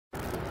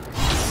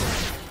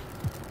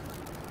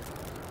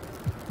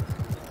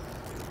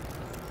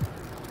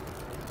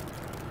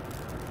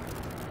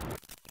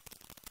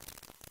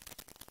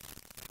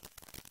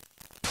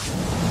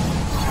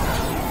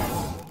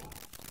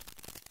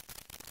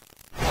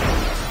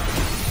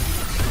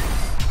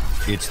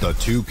It's the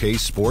 2K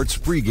Sports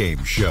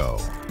pregame show.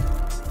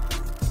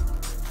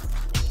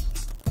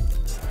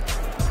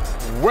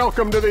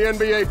 Welcome to the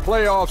NBA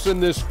playoffs in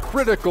this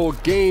critical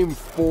Game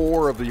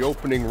 4 of the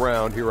opening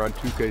round here on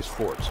 2K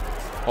Sports.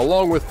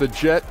 Along with the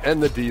Jet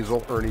and the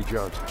Diesel, Ernie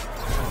Johnson.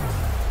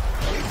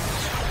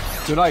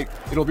 Tonight,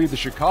 it'll be the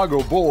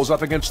Chicago Bulls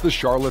up against the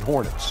Charlotte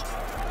Hornets.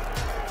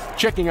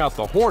 Checking out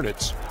the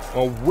Hornets,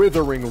 a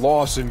withering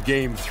loss in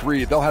Game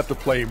 3. They'll have to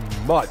play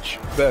much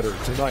better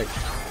tonight.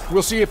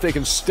 We'll see if they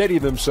can steady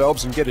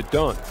themselves and get it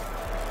done.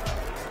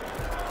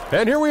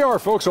 And here we are,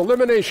 folks,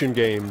 elimination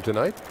game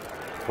tonight.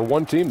 For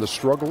one team, the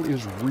struggle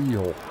is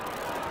real.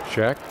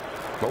 Shaq,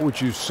 what would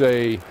you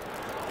say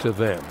to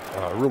them?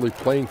 Really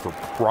playing for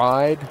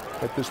pride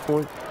at this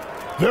point?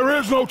 There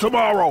is no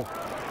tomorrow.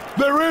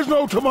 There is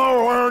no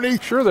tomorrow, Ernie.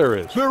 Sure there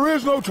is. There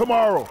is no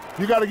tomorrow.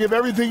 You got to give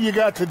everything you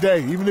got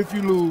today. Even if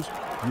you lose,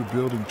 you're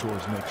building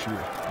towards next year.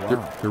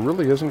 Wow. There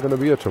really isn't going to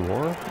be a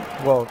tomorrow?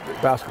 Well,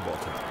 basketball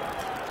team.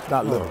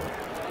 Not literally.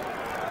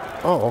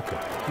 Oh, okay.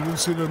 You didn't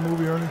see that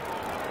movie, Ernie?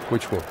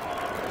 Which one?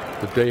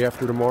 The Day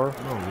After Tomorrow?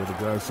 No, where the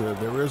guy said,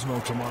 there is no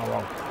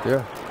tomorrow.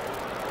 Yeah.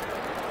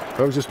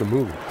 That was just a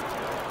movie.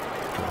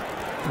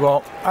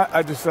 Well,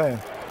 I just saying.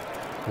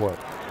 What?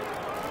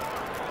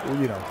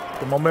 Well, you know,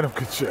 the momentum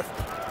could shift.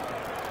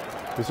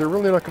 Is there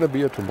really not going to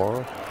be a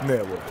tomorrow? Yeah,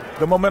 it will.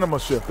 The momentum will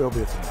shift. There'll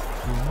be a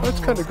tomorrow.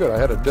 That's kind of good. I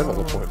had a dental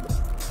appointment.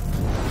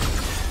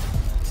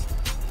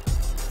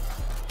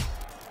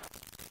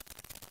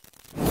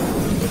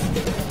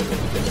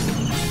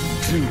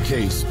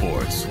 K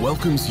Sports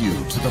welcomes you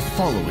to the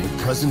following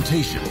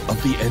presentation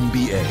of the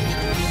NBA.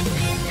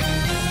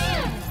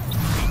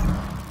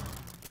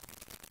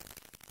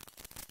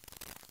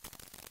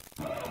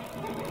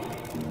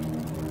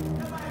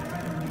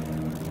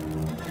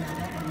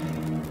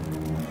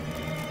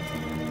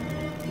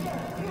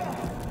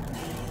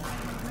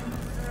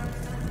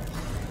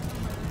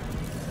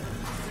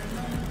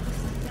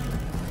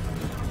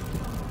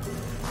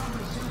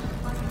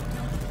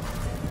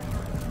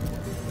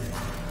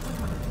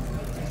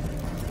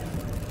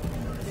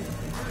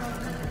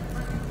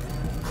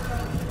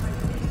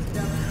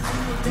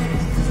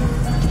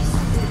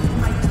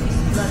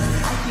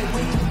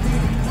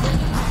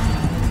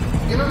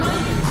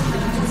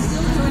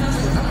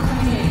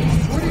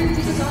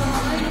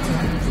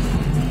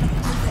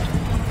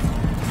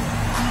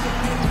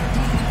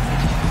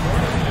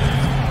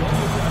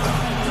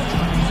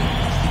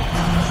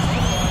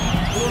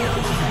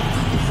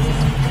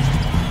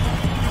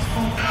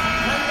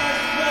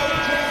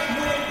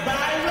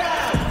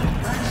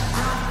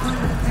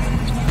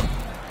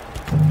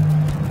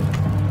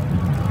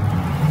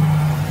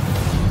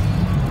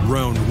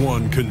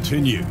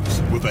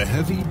 Continues with a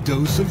heavy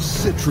dose of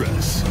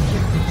citrus.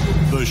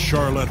 The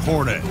Charlotte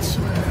Hornets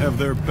have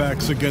their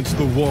backs against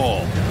the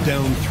wall,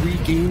 down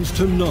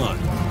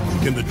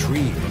 3-0. Can the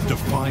dream of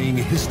defying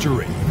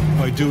history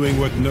by doing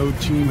what no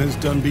team has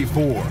done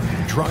before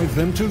drive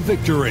them to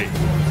victory?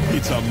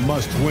 It's a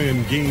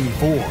must-win Game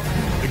 4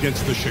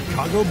 against the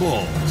Chicago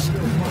Bulls.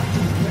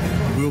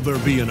 Will there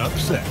be an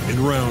upset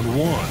in round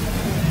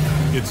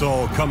 1? It's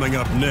all coming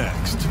up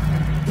next.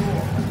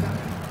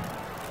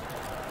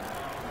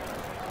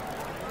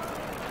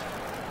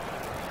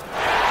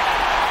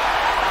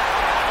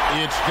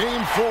 It's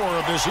Game 4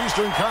 of this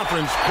Eastern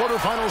Conference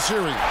quarterfinal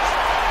series.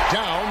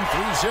 Down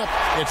 3-zip.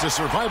 It's a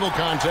survival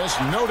contest,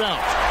 no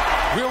doubt.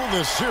 Will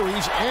the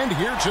series end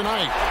here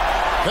tonight?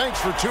 Thanks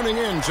for tuning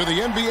in to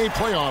the NBA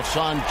playoffs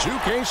on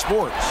 2K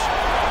Sports.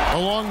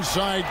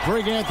 Alongside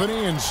Greg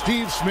Anthony and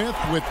Steve Smith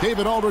with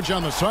David Aldridge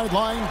on the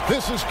sideline,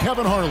 this is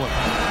Kevin Harlan.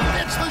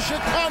 It's the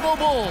Chicago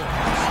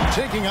Bulls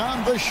taking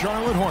on the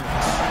Charlotte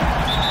Hornets.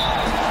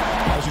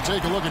 As you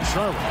take a look at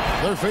Charlotte,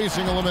 they're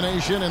facing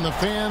elimination, and the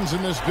fans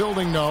in this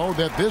building know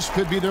that this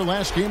could be their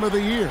last game of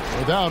the year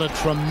without a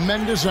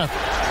tremendous effort.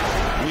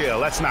 Yeah,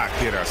 let's not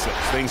kid ourselves.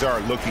 Things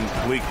are looking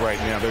bleak right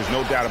now. There's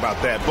no doubt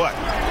about that. But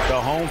the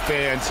home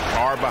fans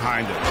are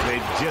behind them.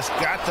 They've just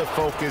got to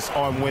focus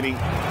on winning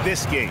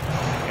this game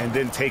and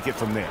then take it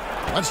from there.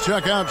 Let's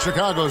check out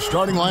Chicago's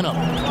starting lineup.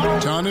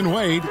 Ton and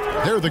Wade,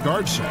 they're the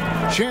guard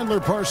set. Chandler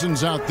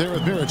Parsons out there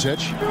at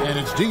Mirotic, and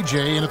it's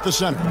DJ in at the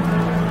center.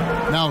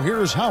 Now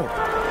here's Howard.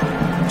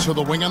 To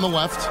the wing on the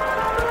left.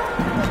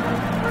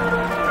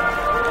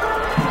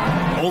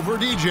 Over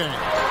DJ.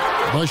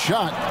 The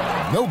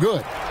shot, no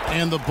good.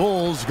 And the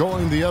Bulls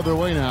going the other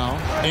way now.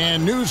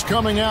 And news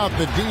coming out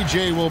that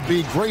DJ will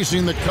be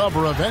gracing the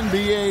cover of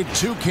NBA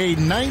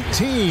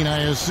 2K19.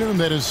 I assume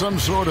that is some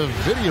sort of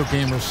video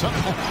game or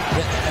something.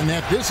 And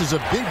that this is a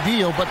big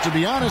deal. But to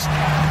be honest,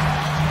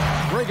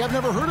 Greg, I've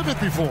never heard of it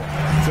before.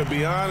 To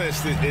be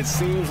honest, it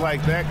seems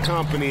like that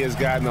company has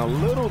gotten a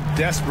little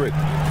desperate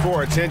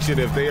for attention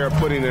if they are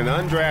putting an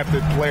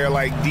undrafted player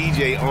like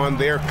DJ on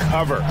their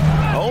cover.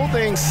 The whole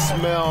thing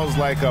smells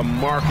like a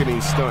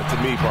marketing stunt to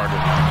me, partner.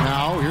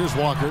 Now, here's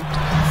Walker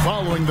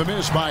following the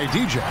miss by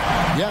DJ.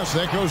 Yes,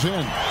 that goes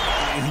in.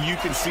 You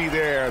can see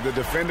there the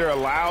defender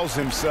allows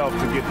himself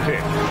to get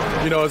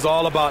picked. You know, it's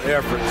all about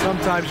effort.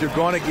 Sometimes you're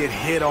going to get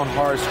hit on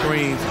hard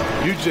screens.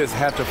 You just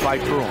have to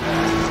fight through them.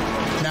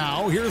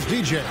 Now, here's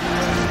DJ.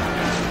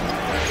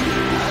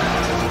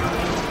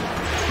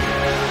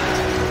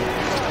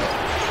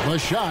 The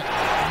shot,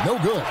 no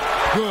good.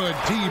 Good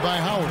D by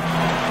Howard.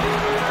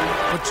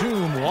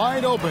 Batum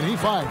wide open, he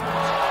fires.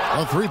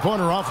 A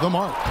three-pointer off the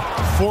mark.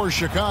 For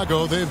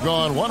Chicago, they've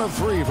gone 1 of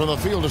 3 from the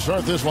field to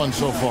start this one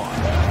so far.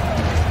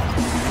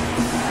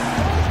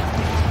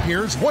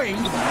 Here's Wade.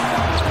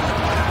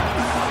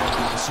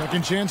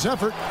 Second chance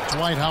effort.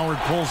 Dwight Howard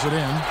pulls it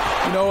in.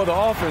 You know, the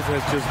offense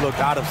has just looked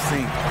out of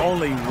sync.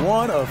 Only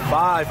 1 of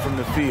 5 from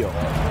the field.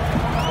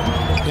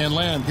 And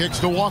Lamb kicks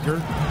to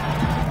Walker.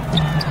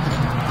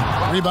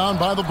 Rebound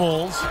by the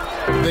Bulls.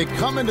 They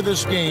come into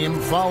this game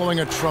following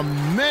a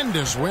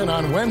tremendous win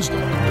on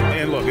Wednesday.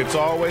 And look, it's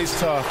always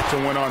tough to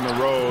win on the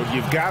road.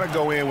 You've got to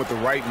go in with the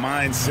right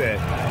mindset,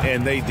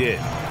 and they did.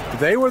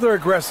 They were the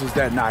aggressors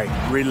that night,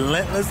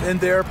 relentless in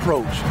their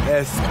approach,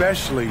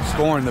 especially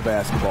scoring the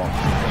basketball.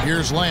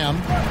 Here's Lamb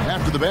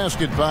after the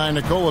basket by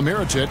Nikola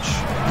Mirotic.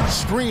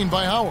 Screen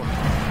by Howard.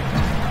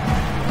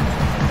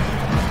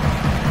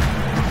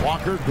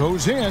 Walker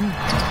goes in.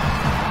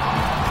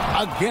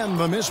 Again,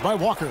 the miss by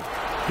Walker.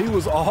 He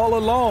was all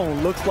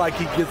alone. Looks like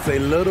he gets a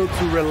little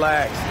too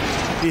relaxed.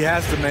 He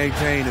has to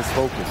maintain his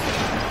focus.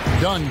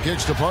 Dunn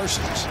kicks to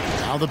Parsons.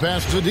 Now the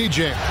pass to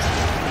DJ.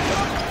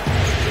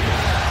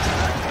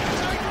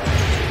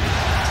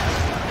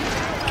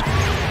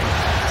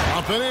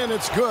 Up and in,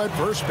 it's good.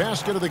 First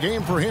basket of the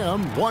game for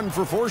him. 1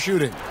 for 4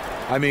 shooting.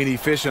 I mean,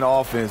 efficient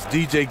offense.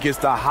 DJ gets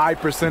the high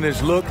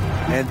percentage look,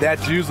 and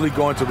that's usually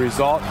going to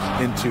result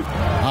in 2.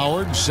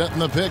 Howard setting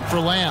the pick for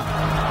Lamb.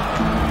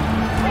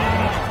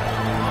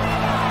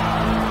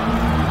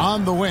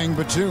 On the wing,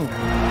 Batum.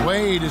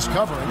 Wade is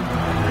covering.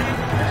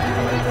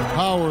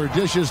 Howard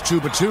dishes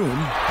to Batum.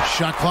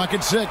 Shot clock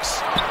at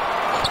 6.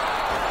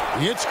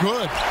 It's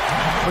good.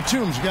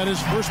 Batum's got his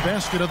first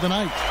basket of the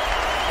night.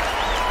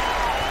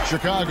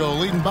 Chicago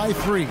leading by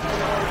 3.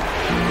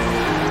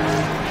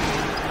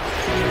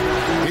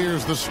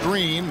 Here's the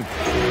screen.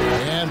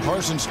 And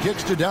Parsons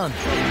kicks to Dunn.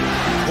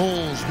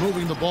 Bulls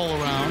moving the ball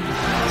around.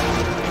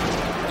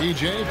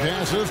 DJ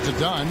passes to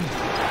Dunn.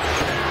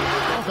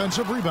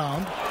 Offensive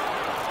rebound.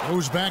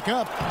 Goes back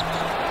up.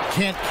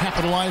 Can't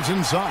capitalize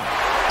inside.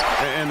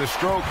 And the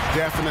stroke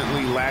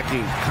definitely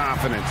lacking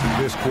confidence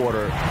in this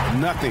quarter.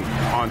 Nothing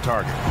on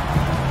target.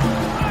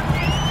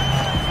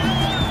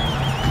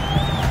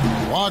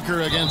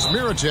 Walker against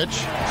Mirotic.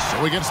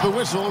 So he gets the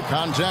whistle.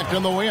 Contact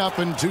on the way up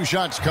and 2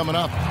 shots coming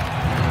up.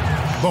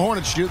 The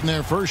Hornets shooting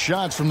their first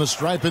shots from the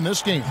stripe in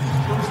this game.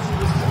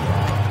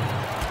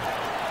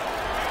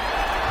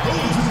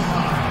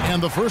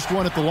 And the first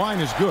one at the line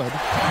is good.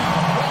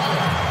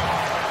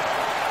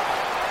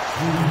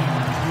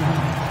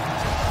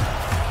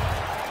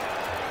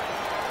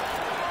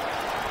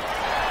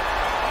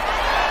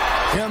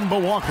 Kemba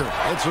Walker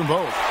hits them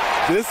both.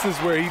 This is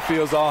where he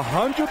feels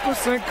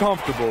 100%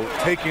 comfortable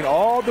taking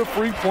all the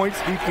free points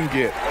he can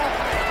get.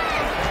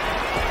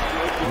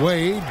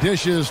 Wade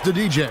dishes to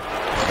DJ.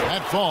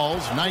 That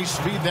falls. Nice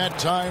feed that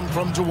time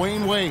from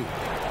Dwayne Wade.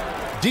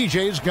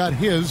 DJ's got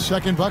his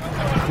second bucket.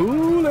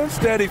 Cool and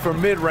steady from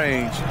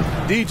mid-range.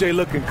 DJ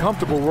looking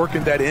comfortable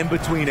working that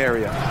in-between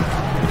area.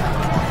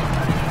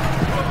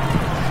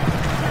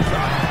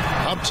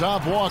 Up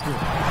top, Walker.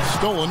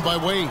 Stolen by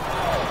Wade.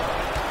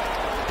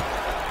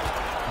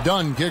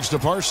 Dunn kicks to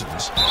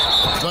Parsons.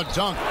 The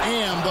dunk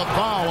and the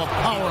foul. A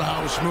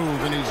powerhouse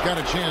move, and he's got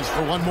a chance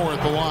for one more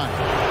at the line.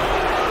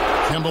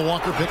 Kemba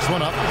Walker picks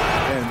one up.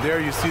 And there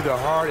you see the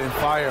heart and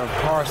fire of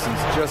Parsons.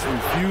 Just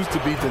refused to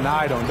be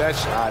denied on that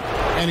shot.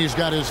 And he's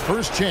got his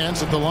first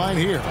chance at the line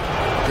here.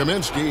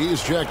 Kaminsky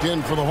is checked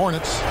in for the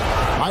Hornets.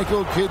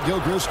 Michael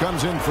Kidd-Gilchrist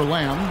comes in for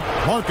Lamb.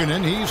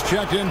 Markkanen, he's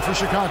checked in for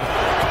Chicago.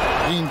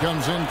 Dean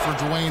comes in for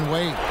Dwayne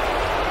Wade.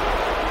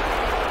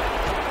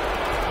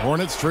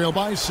 Hornets trail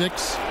by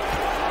 6.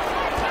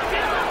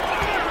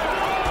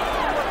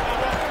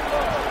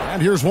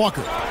 And here's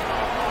Walker.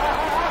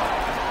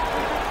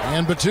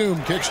 And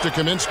Batum kicks to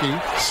Kaminsky.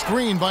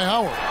 Screen by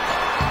Howard.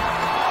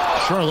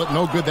 Charlotte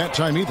no good that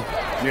time either.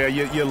 Yeah,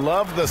 you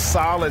love the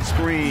solid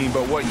screen,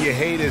 but what you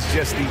hate is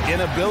just the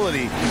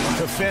inability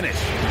to finish.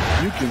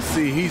 You can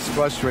see he's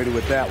frustrated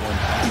with that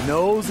one. He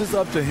knows it's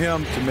up to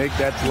him to make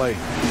that play.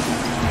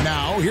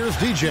 Now here's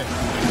DJ.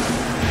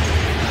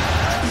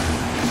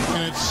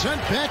 And it's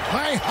sent back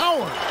by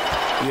Howard.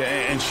 Yeah,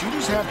 and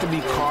shooters have to be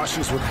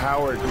cautious with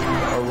Howard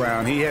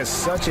around. He has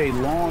such a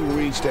long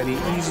reach that he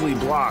easily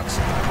blocks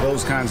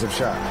those kinds of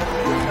shots.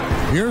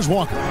 Here's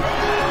Walker.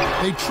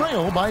 They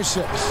trail by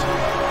 6.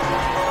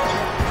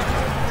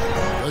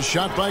 The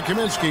shot by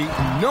Kaminsky.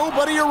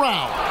 Nobody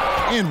around.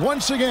 And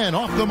once again,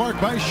 off the mark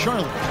by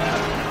Charlotte.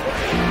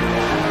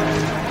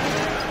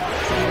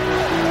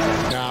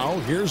 Now,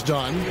 here's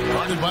Dunn.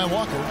 Guarded by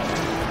Walker.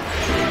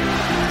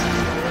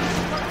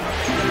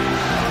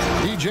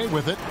 DJ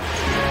with it.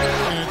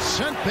 And it's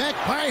sent back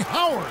by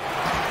Howard.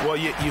 Well,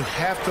 you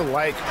have to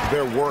like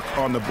their work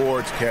on the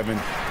boards, Kevin,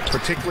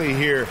 particularly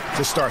here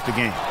to start the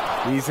game.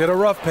 He's hit a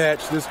rough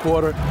patch this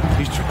quarter.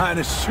 He's trying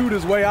to shoot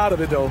his way out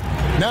of it, though.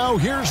 Now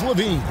here's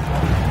Levine.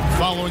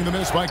 Following the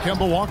miss by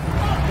Kemba Walker.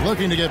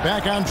 Looking to get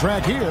back on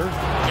track here.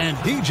 And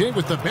DJ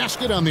with the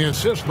basket on the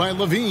assist by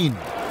Levine.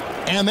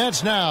 And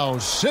that's now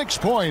 6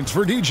 points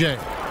for DJ.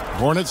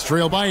 Hornets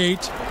trail by 8.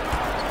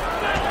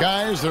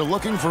 Guys, they're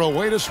looking for a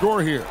way to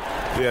score here.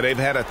 Yeah, they've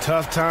had a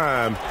tough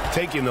time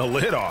taking the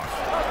lid off.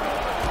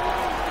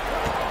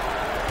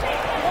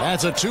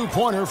 That's a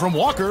two-pointer from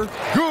Walker.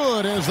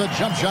 Good as the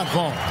jump shot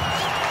falls.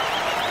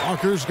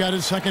 Walker's got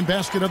his second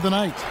basket of the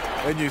night.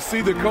 And you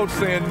see the coach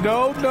saying,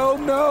 no, no,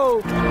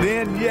 no.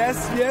 Then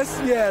yes,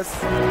 yes,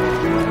 yes.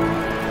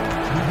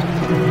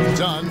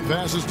 Dunn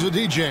passes to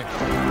DJ.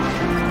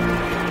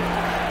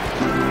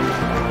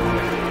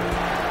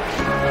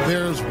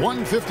 There's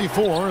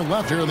 1:54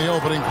 left here in the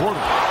opening quarter.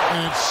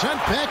 And it's sent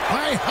back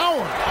by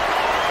Howard.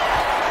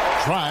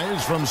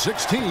 Tries from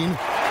 16.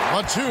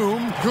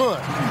 Batum,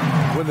 good.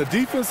 When the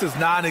defense is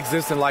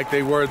non-existent like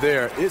they were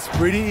there, it's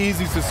pretty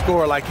easy to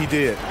score like he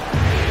did.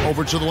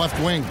 Over to the left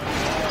wing.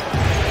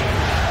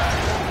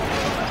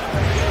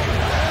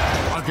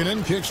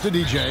 Markkanen kicks to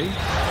DJ.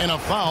 And a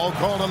foul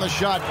called on the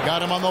shot.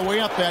 Got him on the way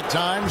up that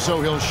time,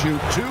 so he'll shoot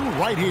 2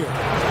 right here.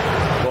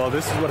 Well,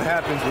 this is what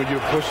happens when you're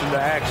pushing the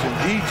action.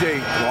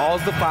 DJ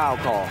draws the foul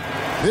call.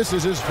 This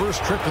is his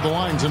first trip to the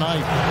line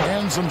tonight.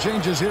 And some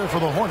changes here for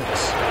the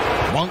Hornets.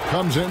 Monk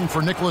comes in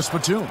for Nicholas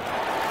Batum.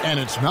 And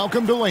it's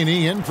Malcolm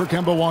Delaney in for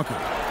Kemba Walker.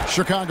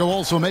 Chicago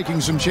also making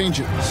some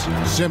changes.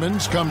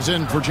 Simmons comes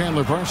in for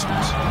Chandler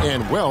Parsons.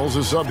 And Wells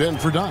is subbed in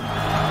for Dunn.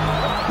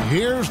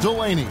 Here's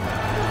Delaney.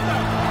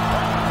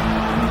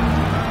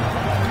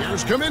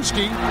 Here's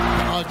Kaminsky.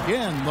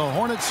 Again, the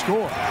Hornets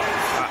score.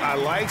 I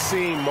like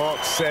seeing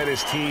Monk set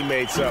his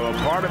teammates up. A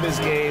part of his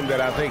game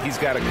that I think he's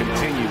got to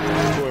continue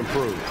to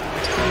improve.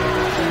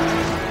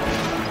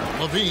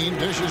 Levine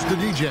dishes to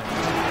DJ.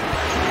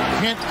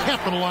 Can't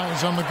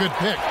capitalize on the good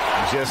pick.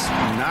 Just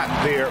not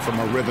there from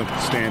a rhythm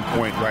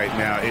standpoint right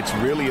now. It's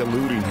really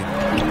eluding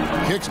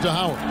him. Kicks to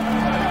Howard.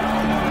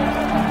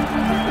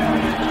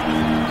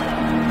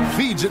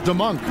 Feeds it to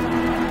Monk.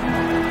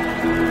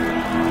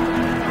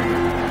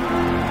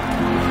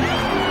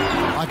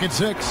 Pocket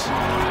 6.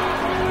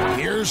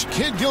 Here's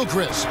Kid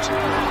Gilchrist.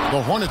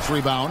 The Hornets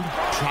rebound.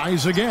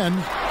 Tries again.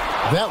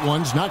 That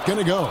one's not going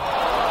to go.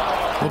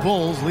 The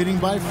Bulls leading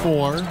by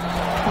 4.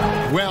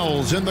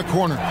 Wells in the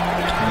corner.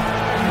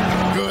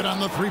 Good on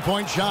the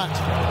three-point shot.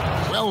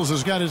 Wells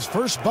has got his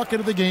first bucket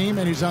of the game,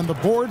 and he's on the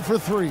board for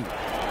 3.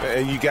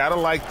 And you got to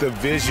like the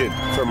vision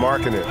for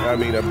Markkanen. I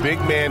mean, a big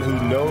man who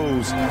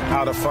knows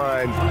how to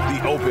find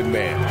the open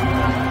man.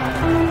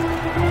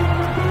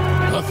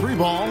 The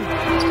 3-ball.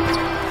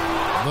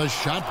 The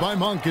shot by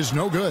Monk is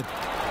no good.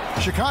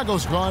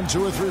 Chicago's gone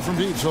 2 or 3 from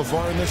deep so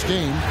far in this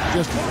game.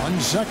 Just 1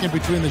 second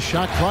between the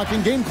shot clock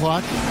and game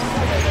clock.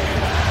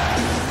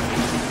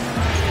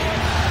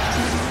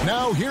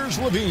 Now here's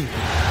Levine.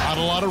 Not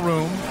a lot of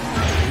room.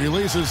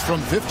 Releases from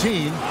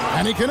 15,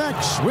 and he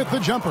connects with the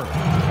jumper.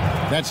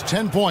 That's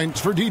 10 points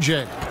for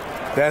DJ.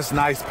 That's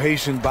nice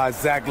patience by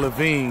Zach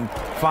LaVine,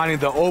 finding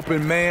the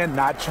open man,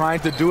 not trying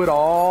to do it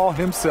all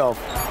himself.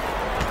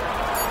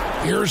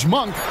 Here's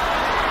Monk.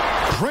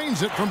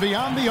 Drains it from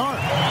beyond the arc.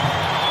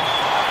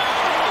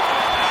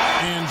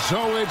 And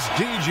so it's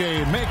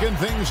DJ making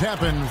things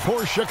happen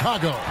for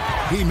Chicago.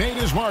 He made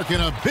his mark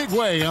in a big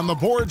way on the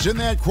boards in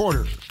that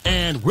quarter.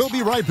 And we'll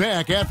be right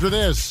back after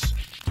this.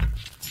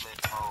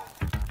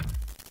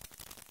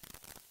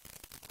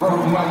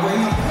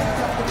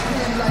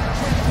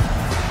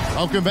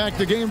 Welcome back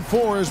to Game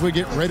 4 as we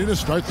get ready to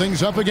start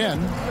things up again.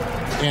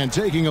 And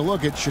taking a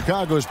look at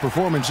Chicago's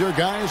performance here,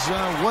 guys,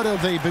 what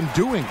have they been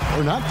doing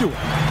or not doing?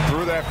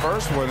 Through that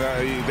first one,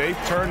 they've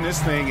turned this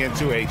thing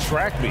into a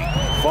track meet.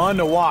 Fun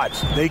to watch.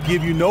 They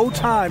give you no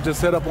time to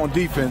set up on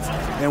defense,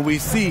 and we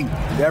see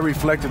that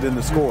reflected in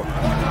the score.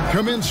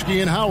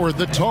 Kaminsky and Howard,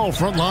 the tall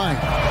front line.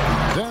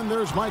 Then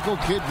there's Michael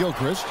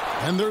Kidd-Gilchrist,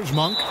 and there's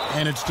Monk,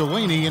 and it's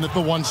Delaney in at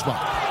the 1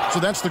 spot. So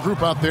that's the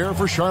group out there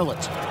for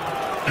Charlotte.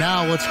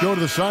 Now let's go to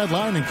the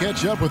sideline and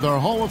catch up with our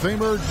Hall of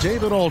Famer,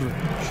 David Aldridge.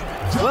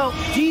 Well,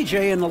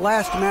 DJ in the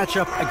last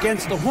matchup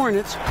against the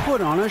Hornets put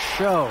on a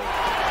show.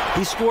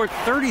 He scored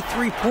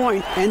 33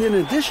 points, and in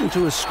addition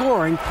to his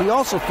scoring, he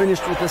also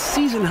finished with a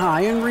season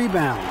high in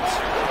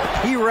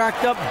rebounds. He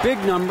racked up big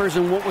numbers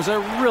in what was a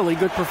really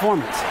good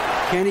performance.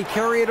 Can he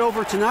carry it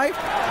over tonight?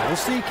 We'll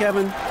see,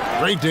 Kevin.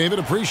 Great, David.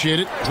 Appreciate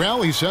it.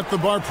 Well, he set the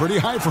bar pretty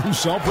high for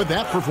himself with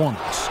that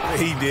performance.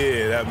 He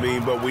did.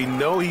 But we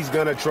know he's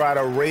going to try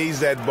to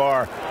raise that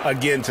bar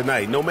again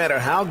tonight. No matter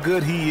how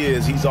good he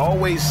is, he's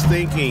always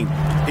thinking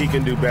he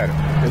can do better.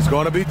 It's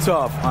going to be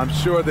tough. I'm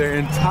sure their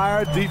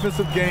entire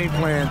defensive game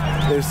plan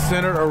is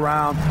centered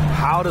around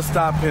how to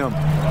stop him.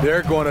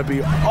 They're going to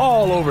be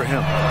all over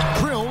him.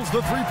 Drills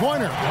the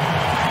three-pointer.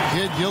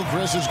 Kid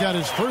Gilchrist has got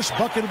his first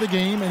bucket of the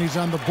game, and he's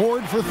on the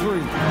board for 3.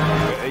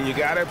 And you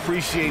got to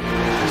appreciate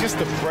just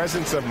the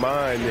presence of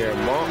mind there.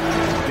 Monk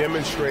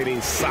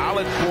demonstrating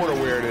solid court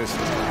awareness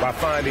by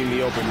finding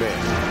the open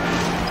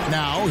man.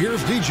 Now,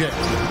 here's DJ.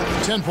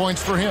 10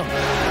 points for him.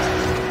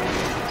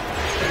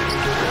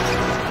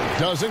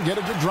 Doesn't get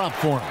it to drop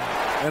for him.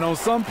 And on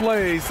some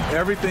plays,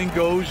 everything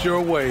goes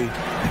your way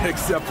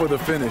except for the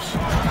finish.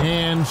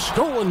 And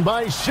stolen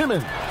by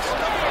Simmons.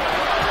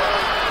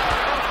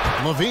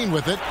 Levine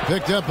with it,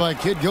 picked up by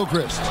Kid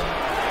Gilchrist.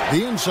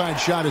 The inside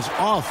shot is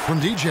off from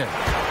DJ.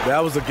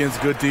 That was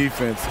against good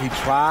defense. He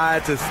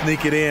tried to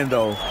sneak it in,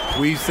 though.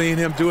 We've seen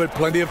him do it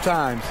plenty of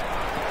times.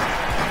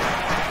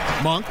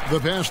 Monk, the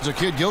pass to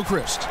Kid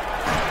Gilchrist.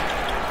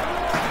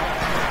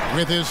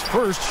 With his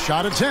first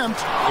shot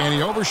attempt, and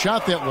he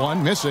overshot that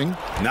one, missing.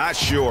 Not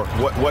sure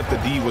what the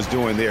D was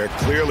doing there.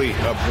 Clearly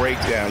a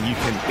breakdown. You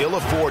can ill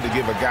afford to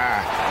give a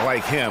guy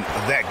like him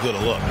that good a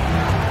look.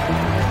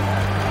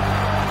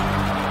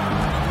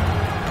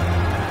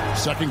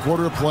 Second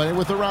quarter of play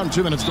with around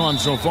 2 minutes gone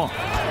so far.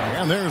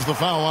 And there's the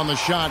foul on the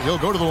shot. He'll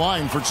go to the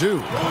line for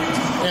 2.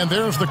 And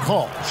there's the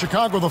call.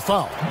 Chicago the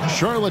foul.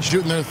 Charlotte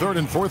shooting their 3rd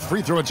and 4th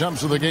free throw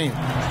attempts of the game.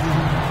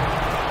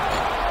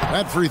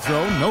 That free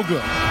throw, no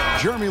good.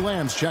 Jeremy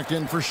Lamb's checked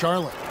in for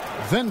Charlotte.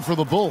 Then for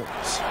the Bulls,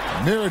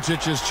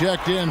 Mirotic is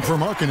checked in for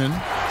Markkanen.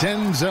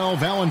 Denzel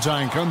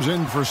Valentine comes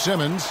in for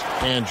Simmons.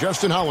 And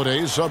Justin Holiday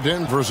subbed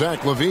in for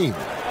Zach LaVine.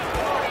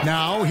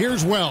 Now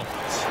here's Wells.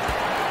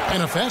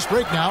 And a fast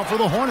break now for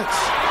the Hornets.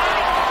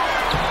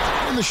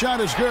 And the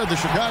shot is good. The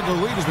Chicago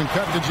lead has been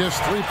cut to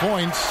just 3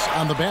 points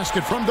on the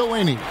basket from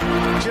Delaney.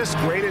 Just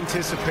great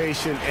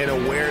anticipation and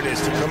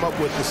awareness to come up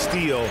with the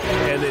steal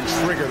and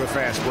then trigger the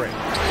fast break.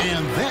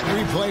 And that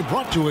replay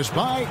brought to us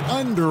by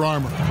Under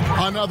Armour.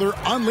 Another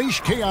Unleash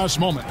Chaos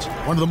moment.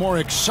 One of the more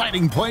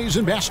exciting plays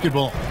in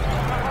basketball.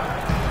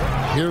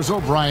 Here's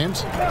O'Brien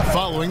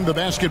following the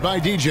basket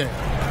by DJ.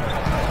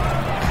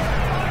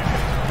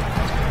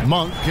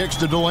 Monk kicks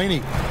to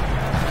Delaney.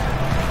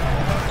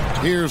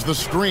 Here's the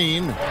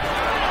screen.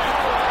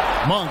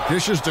 Monk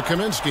dishes to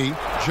Kaminsky.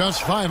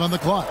 Just 5 on the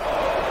clock.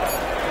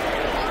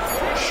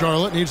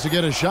 Charlotte needs to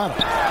get a shot.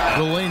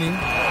 Delaney.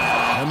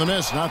 And the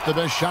miss. Not the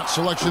best shot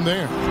selection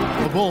there.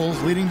 The Bulls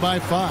leading by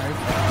 5.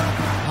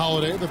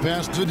 Holiday, the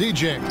pass to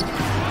DJ.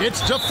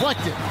 It's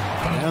deflected.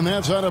 And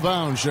that's out of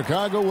bounds.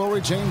 Chicago will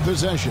retain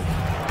possession.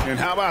 And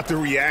how about the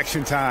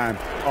reaction time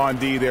on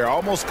D there?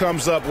 Almost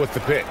comes up with the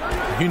pick.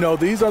 You know,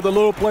 these are the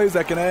little plays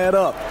that can add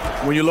up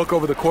when you look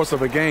over the course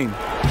of a game.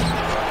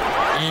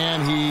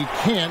 And he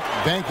can't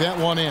bank that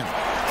one in.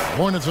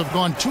 Hornets have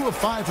gone 2 of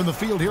 5 from the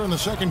field here in the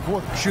second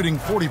quarter, shooting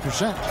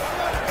 40%.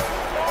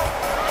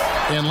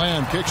 And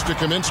Lamb kicks to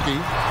Kaminsky.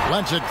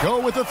 Lets it go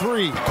with a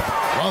 3.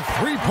 A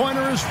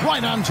three-pointer is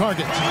right on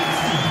target.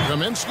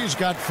 Kaminsky's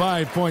got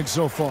 5 points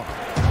so far.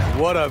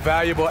 What a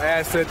valuable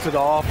asset to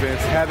the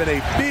offense, having a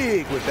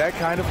big with that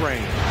kind of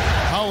range.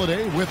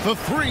 Holiday with the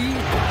 3.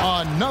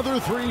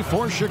 Another 3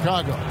 for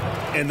Chicago.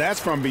 And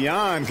that's from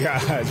beyond,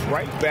 guys.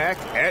 Right back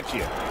at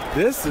you.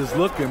 This is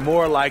looking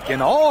more like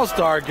an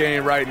all-star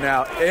game right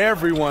now.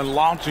 Everyone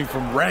launching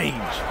from range.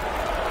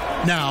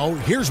 Now,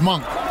 here's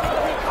Monk.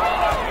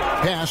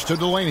 Pass to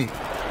Delaney.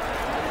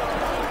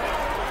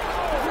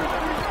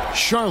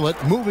 Charlotte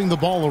moving the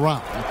ball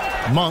around.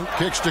 Monk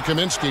kicks to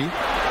Kaminsky.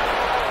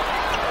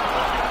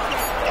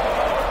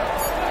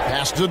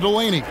 Pass to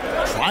Delaney.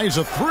 Tries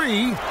a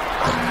 3.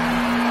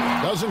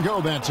 Doesn't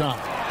go that time.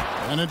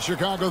 And it's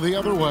Chicago the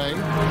other way.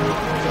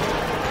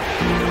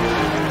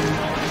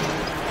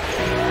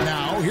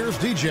 Now here's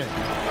DJ.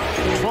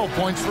 12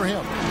 points for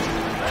him.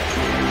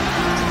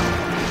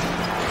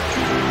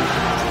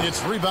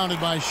 It's rebounded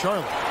by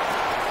Charlotte.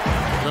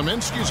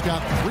 Kaminsky's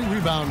got 3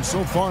 rebounds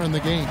so far in the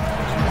game.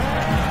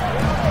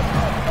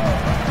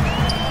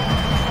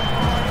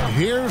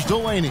 Here's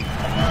Delaney.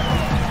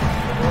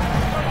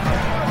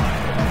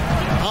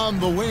 On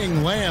the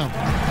wing, Lamb.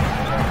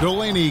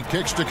 Delaney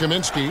kicks to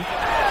Kaminsky.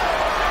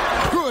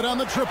 Good on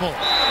the triple.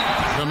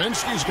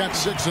 Kaminsky's got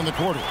 6 in the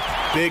quarter.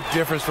 Big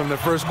difference from the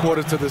first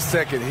quarter to the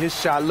second. His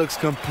shot looks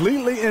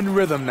completely in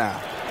rhythm now.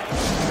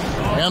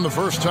 And the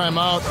first time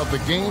out of the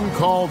game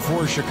called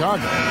for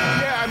Chicago.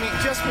 Yeah, I mean,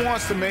 just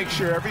wants to make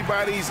sure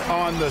everybody's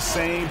on the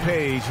same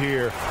page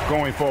here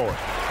going forward.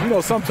 You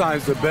know,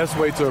 sometimes the best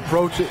way to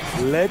approach it,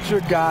 let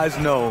your guys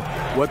know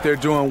what they're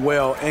doing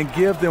well and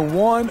give them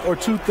 1 or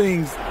 2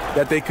 things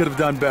that they could have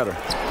done better.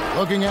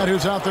 Looking at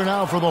who's out there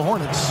now for the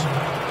Hornets.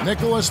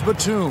 Nicholas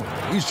Batum.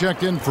 He's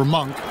checked in for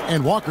Monk.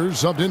 And Walker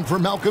subbed in for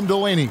Malcolm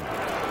Delaney.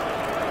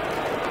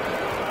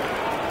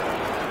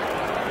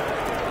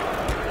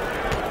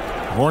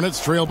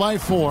 Hornets trail by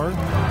 4.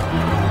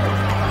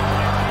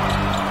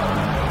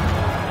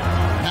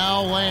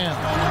 Now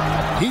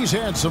Lamb. He's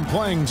had some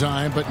playing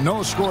time, but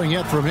no scoring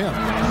yet from him.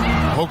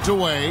 Poked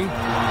away.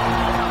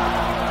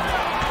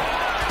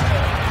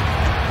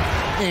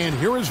 And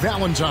here is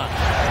Valentine.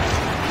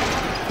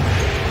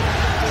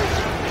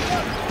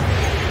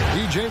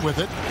 DJ with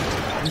it.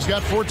 He's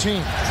got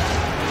 14.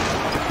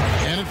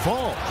 And it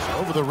falls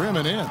over the rim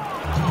and in.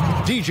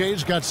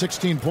 DJ's got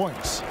 16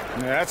 points.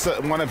 That's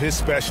one of his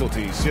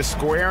specialties, just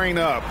squaring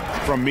up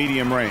from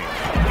medium range.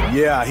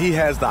 Yeah, he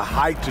has the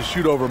height to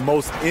shoot over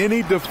most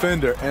any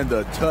defender and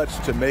the touch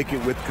to make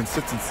it with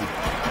consistency.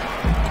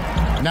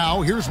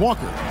 Now here's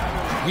Walker.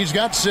 He's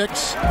got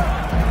 6.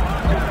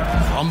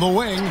 From the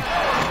wing.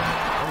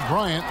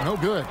 Bryant, no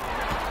good.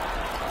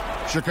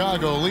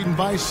 Chicago leading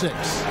by 6.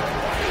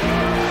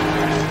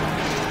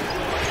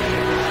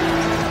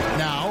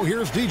 Now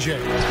here's DJ.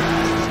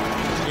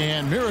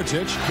 And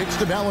Mirotic kicks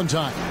to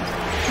Valentine.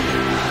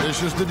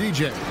 This is to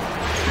DJ.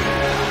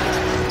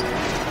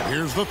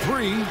 Here's the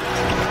 3.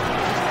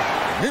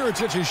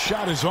 Mirotic's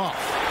shot is off.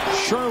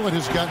 Charlotte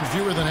has gotten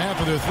fewer than half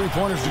of their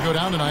three-pointers to go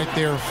down tonight.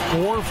 They're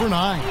 4 for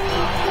 9.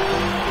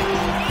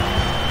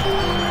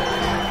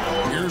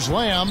 Here's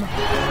Lamb.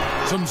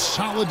 Some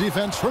solid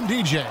defense from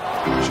DJ.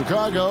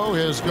 Chicago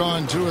has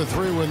gone 2 of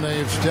 3 when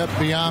they've stepped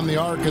beyond the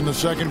arc in the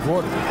second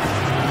quarter.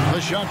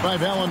 The shot by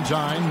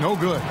Valentine, no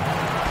good.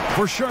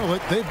 For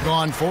Charlotte, they've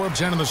gone 4 of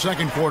 10 in the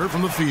second quarter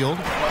from the field.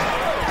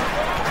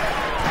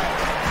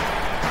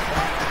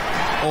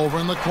 Over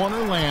in the corner,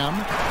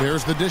 Lamb.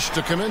 There's the dish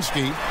to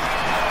Kaminsky.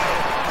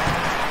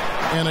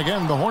 And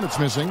again, the Hornets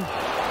missing.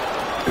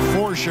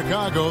 For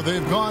Chicago,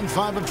 they've gone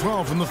 5 of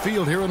 12 from the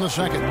field here in the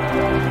second.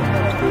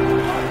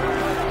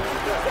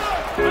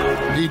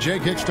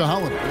 DJ kicks to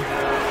Holiday.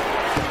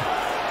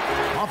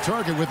 Off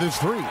target with his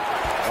 3.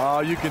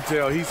 Oh, you can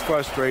tell he's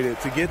frustrated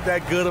to get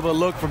that good of a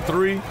look from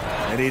 3,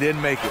 and he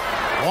didn't make it.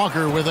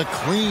 Walker with a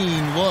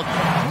clean look.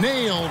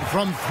 Nailed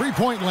from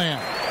three-point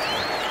land.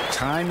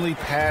 Timely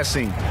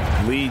passing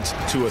leads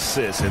to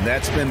assists, and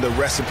that's been the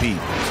recipe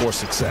for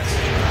success.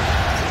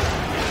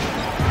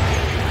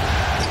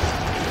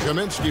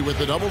 Kaminsky with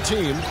the double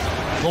team.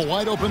 The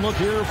wide open look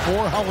here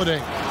for Holiday.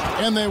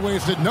 And they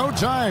wasted no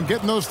time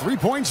getting those 3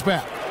 points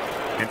back.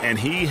 And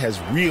he has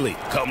really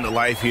come to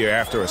life here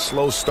after a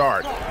slow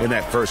start in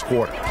that first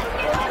quarter.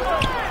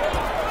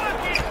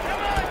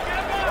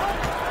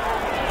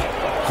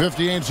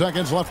 58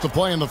 seconds left to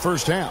play in the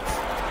first half.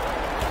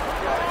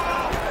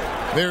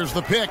 There's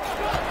the pick.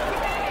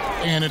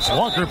 And it's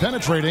Walker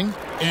penetrating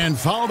and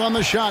fouled on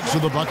the shot, so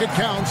the bucket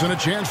counts and a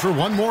chance for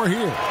one more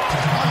here.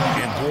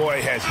 And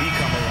boy, has he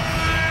come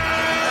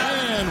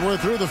alive. And we're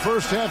through the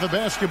first half of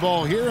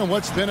basketball here, and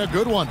what's been a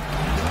good one.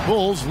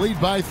 Bulls lead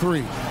by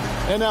 3.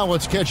 And now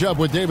let's catch up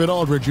with David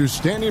Aldridge, who's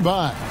standing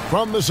by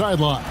from the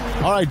sideline.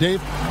 All right,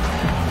 Dave.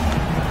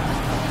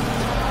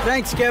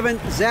 Thanks, Kevin.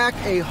 Zach,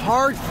 a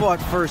hard-fought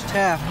first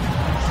half.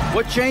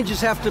 What changes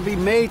have to be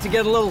made to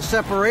get a little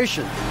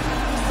separation?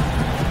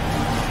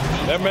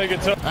 That make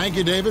it tough. Thank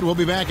you, David. We'll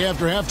be back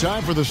after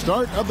halftime for the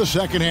start of the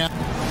second half.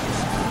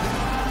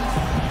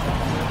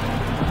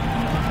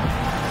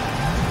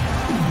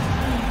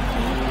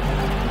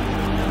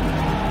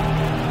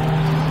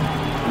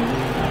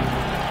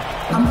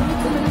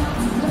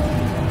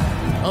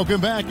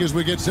 Welcome back as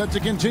we get set to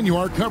continue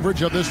our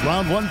coverage of this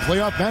round 1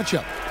 playoff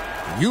matchup.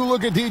 You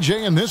look at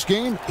DJ in this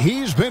game,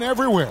 he's been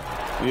everywhere.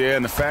 Yeah,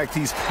 and the fact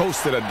he's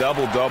posted a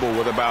double-double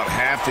with about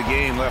half the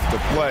game left to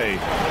play,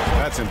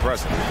 that's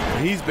impressive.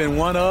 He's been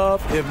one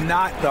of, if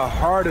not the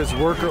hardest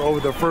worker over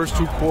the first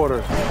 2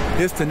 quarters.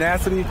 His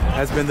tenacity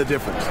has been the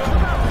difference.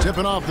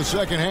 Tipping off the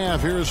second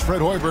half, here's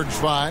Fred Hoiberg's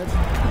 5.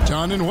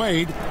 Dunn and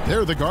Wade,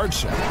 they're the guard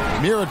set.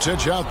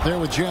 Mirotic out there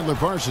with Chandler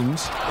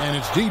Parsons, and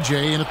it's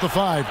DJ in at the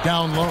 5,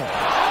 down low.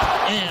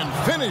 And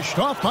finished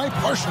off by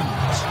Parsons.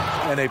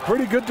 And a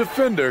pretty good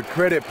defender.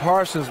 Credit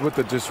Parsons with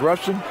the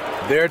disruption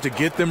there to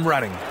get them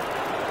running.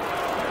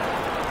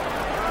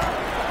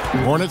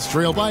 Hornets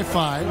trail by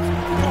 5.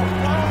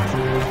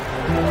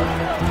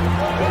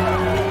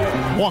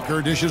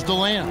 Walker dishes to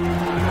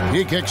Lamb.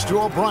 He kicks to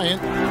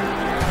O'Brien.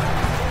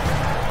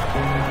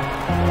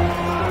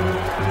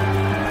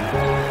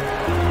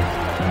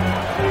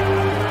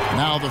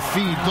 Now the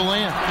feed to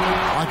Lamb.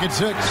 Lock at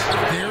 6.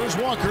 There's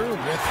Walker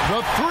with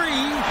the 3.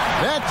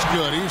 That's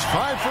good. He's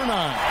 5 for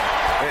 9.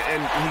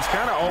 And he's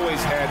kind of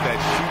always had that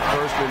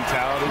shoot-first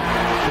mentality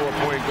for a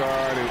point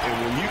guard. And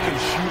when you can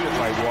shoot it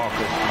like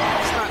Walker,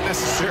 it's not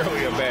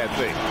necessarily a bad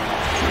thing.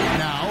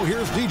 Now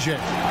here's DJ.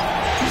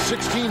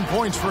 16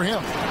 points for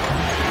him.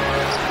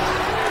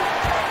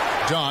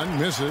 Dunn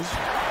misses.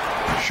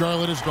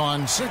 Charlotte has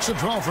gone 6 of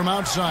 12 from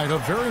outside. A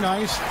very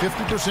nice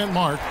 50%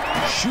 mark.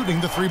 Shooting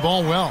the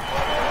 3-ball well.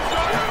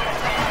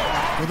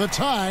 With a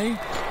tie.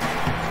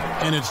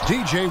 And it's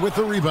DJ with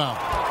the rebound.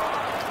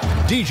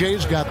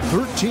 DJ's got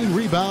 13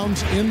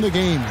 rebounds in the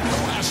game.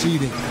 Class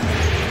eating.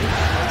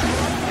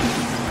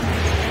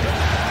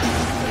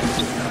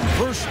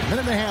 First minute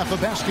and a half of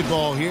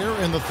basketball here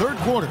in the third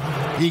quarter.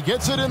 He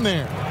gets it in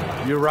there.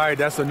 You're right.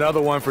 That's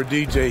another one for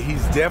DJ.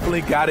 He's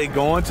definitely got it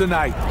going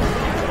tonight.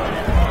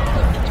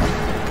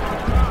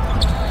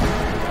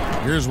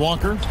 Here's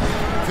Walker.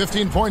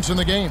 15 points in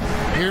the game.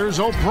 Here's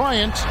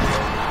O'Brien.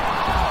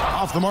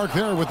 Off the mark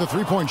there with the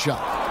 3-point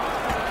shot.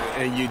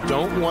 And you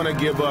don't want to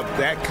give up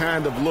that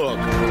kind of look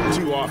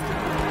too often.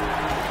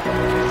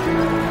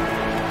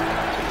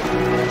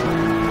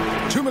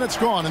 2 minutes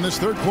gone in this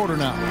third quarter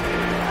now.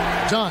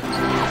 Dunn.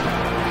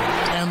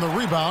 And And the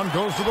rebound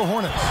goes to the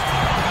Hornets.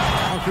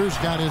 Walker's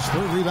got his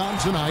third rebound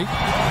tonight.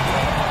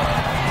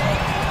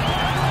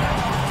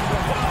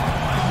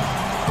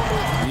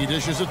 He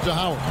dishes it to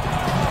Howard.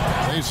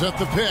 They set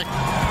the pick.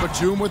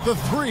 Batum with the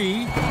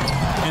three.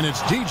 And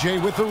it's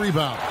DJ with the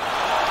rebound.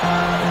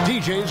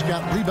 DJ's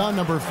got rebound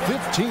number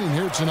 15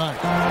 here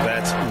tonight.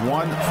 That's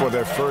one for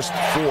their first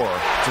four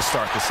to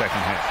start the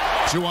second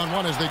half.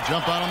 2-on-1 as they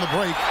jump out on the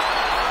break.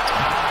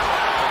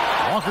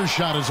 Walker's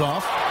shot is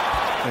off.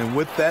 And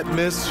with that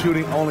miss,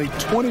 shooting only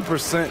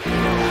 20%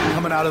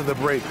 coming out of the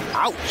break.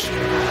 Ouch.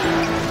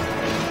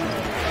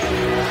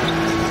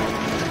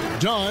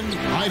 Dunn,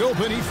 wide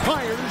open, he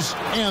fires,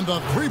 and the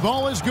three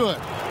ball is good.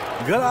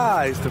 Good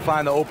eyes to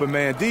find the open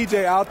man.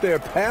 DJ out there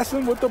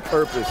passing with a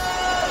purpose.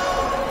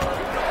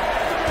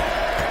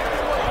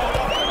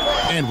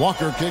 And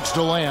Walker kicks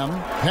to Lamb,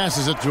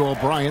 passes it to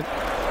O'Brien.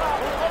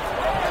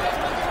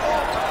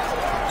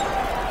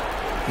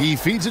 He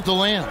feeds it to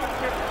Lamb.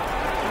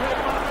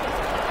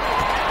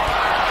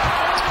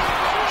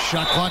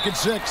 Shot clock at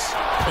 6,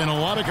 and a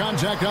lot of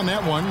contact on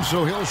that one,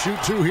 so he'll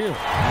shoot 2 here.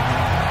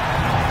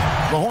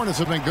 The Hornets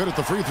have been good at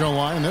the free throw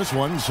line. This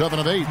one, 7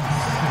 of 8.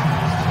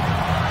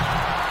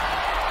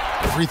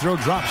 Free throw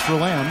drops for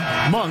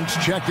Lamb. Monk's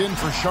checked in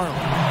for Charlotte.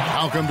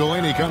 Malcolm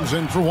Delaney comes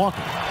in for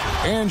Walker.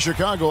 And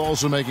Chicago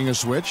also making a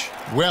switch.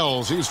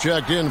 Wells, he's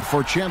checked in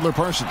for Chandler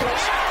Parsons.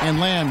 And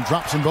Lamb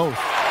drops them both.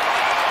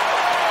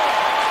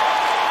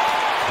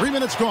 3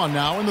 minutes gone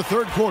now in the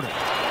third quarter.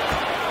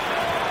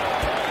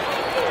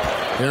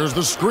 There's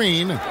the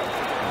screen.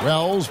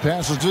 Wells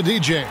passes to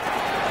DJ.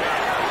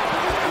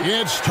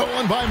 It's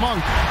stolen by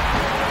Monk.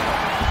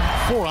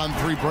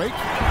 4-on-3 break.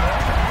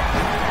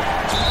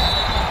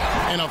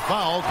 And a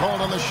foul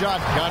called on the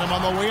shot. Got him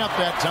on the way up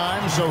that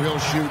time, so he'll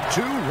shoot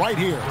 2 right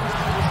here.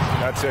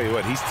 I'll tell you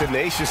what, he's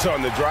tenacious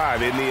on the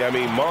drive, isn't he? I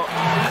mean, Monk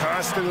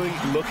constantly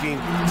looking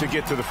to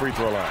get to the free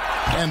throw line.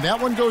 And that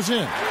one goes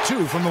in.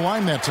 2 from the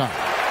line that time.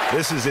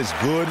 This is as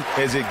good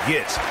as it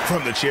gets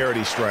from the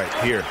charity stripe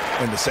here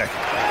in the second.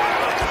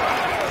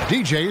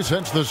 DJ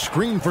sets the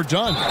screen for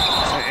Dunn.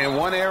 And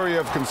one area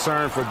of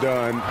concern for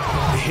Dunn,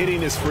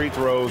 hitting his free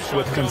throws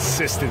with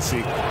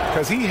consistency,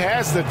 because he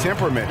has the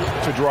temperament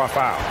to draw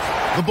fouls.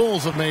 The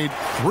Bulls have made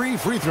 3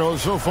 free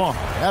throws so far.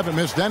 Haven't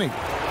missed any.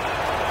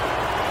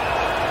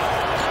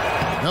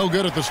 No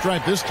good at the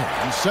stripe this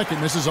time. Second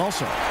misses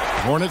also.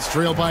 Hornets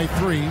trail by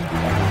 3.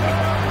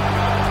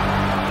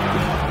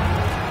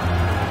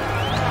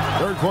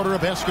 Third quarter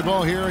of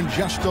basketball here, and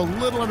just a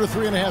little under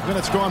 3.5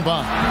 minutes gone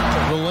by.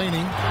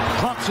 Delaney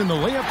drops in the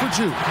layup for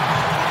 2.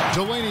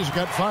 Delaney's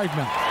got 5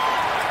 now.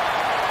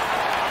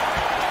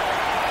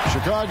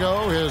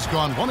 Chicago has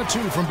gone 1 of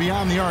 2 from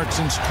beyond the arc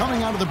since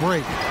coming out of the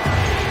break.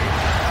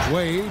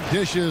 Wade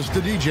dishes to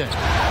DJ.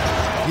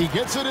 He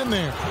gets it in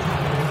there.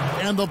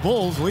 And the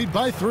Bulls lead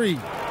by 3.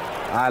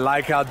 I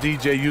like how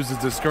DJ uses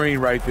the screen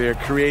right there,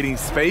 creating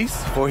space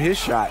for his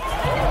shot.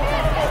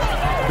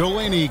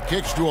 Delaney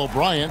kicks to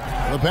O'Brien.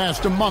 The pass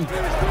to Monk.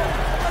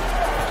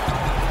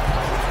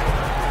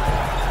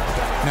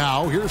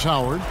 Now, here's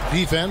Howard.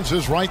 Defense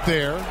is right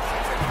there.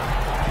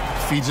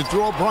 Feeds it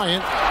to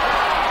O'Brien.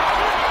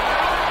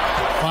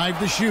 5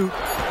 to shoot.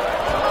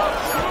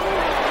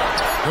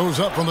 Goes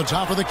up from the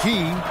top of the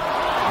key.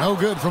 No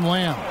good from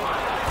Lamb.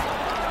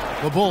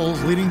 The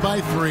Bulls leading by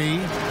 3.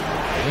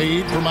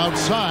 Lead from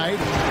outside.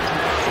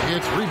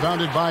 It's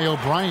rebounded by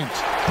O'Brien.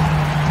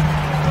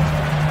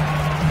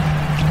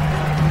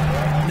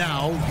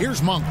 Now,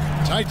 here's Monk.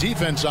 Tight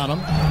defense on him.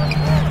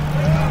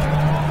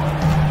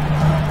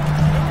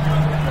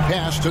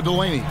 Pass to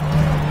Delaney.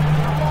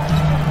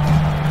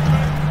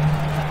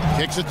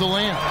 Kicks it to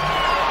Lamb.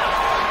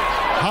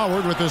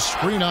 Howard with a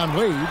screen on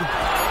Wade.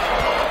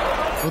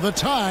 For the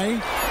tie.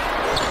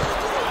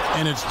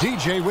 And it's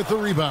DJ with the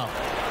rebound.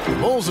 The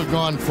Bulls have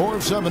gone 4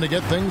 of 7 to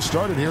get things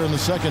started here in the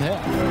second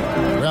half.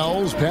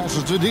 Wells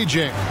passes to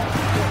DJ.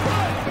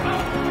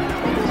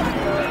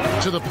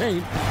 To the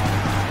paint.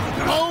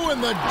 Oh,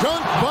 and the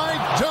dunk by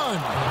Dunn.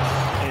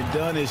 And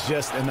Dunn is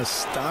just an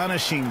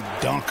astonishing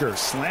dunker,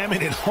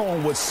 slamming it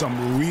home with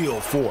some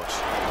real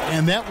force.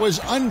 And that was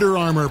Under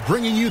Armour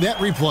bringing you that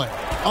replay.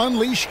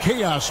 Unleash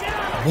chaos.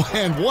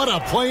 And what a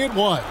play it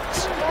was.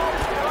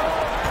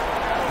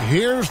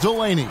 Here's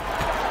Delaney.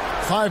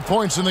 5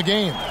 points in the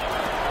game.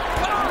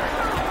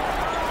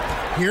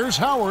 Here's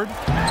Howard.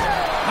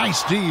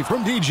 Nice D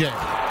from DJ.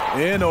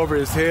 In over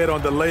his head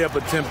on the layup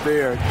attempt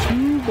there.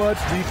 Too much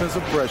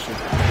defensive pressure.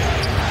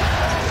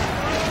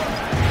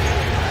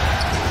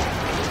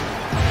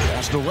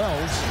 Pass to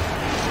Wells.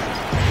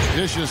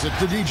 Dishes it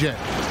to DJ.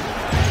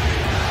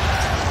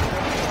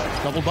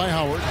 Doubled by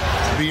Howard.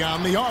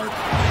 Beyond the arc.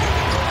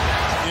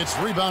 It's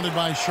rebounded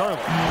by Charlotte.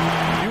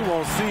 You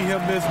won't see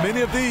him miss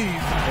many of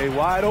these. A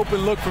wide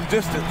open look from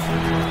distance.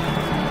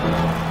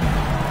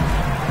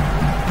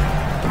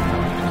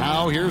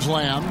 Now here's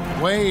Lamb.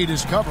 Wade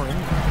is covering.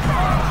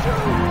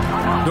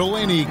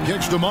 Delaney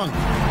kicks to Monk.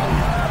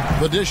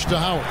 The dish to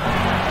Howard.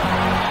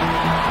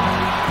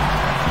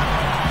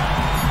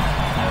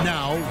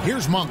 Now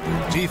Here's Monk.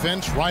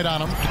 Defense right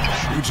on him.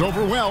 Shoots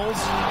over Wells,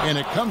 and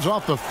it comes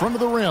off the front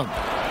of the rim.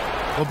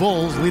 The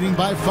Bulls leading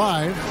by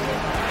 5.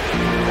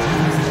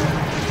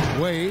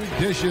 Wade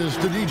dishes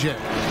to DJ.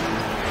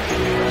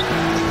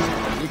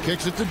 He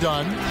kicks it to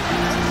Dunn.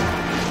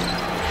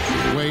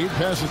 Wade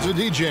passes to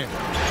DJ.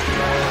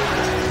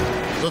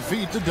 The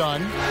feed to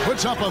Dunn.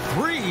 Puts up a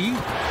 3.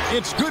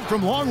 It's good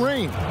from long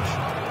range.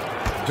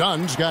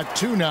 Dunn's got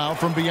 2 now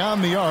from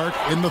beyond the arc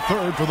in the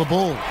third for the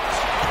Bulls.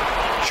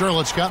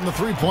 Charlotte's gotten the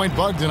three-point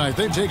bug tonight.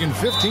 They've taken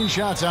 15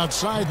 shots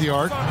outside the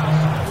arc.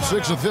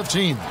 6 of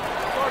 15.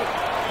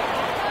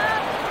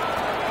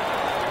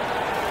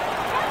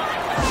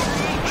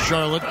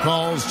 Charlotte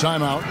calls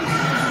timeout.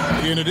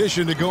 In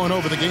addition to going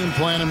over the game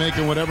plan and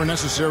making whatever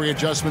necessary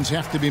adjustments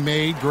have to be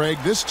made, Greg,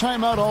 this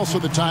timeout also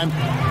the time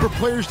for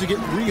players to get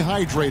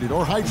rehydrated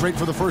or hydrate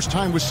for the first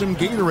time with some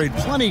Gatorade.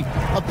 Plenty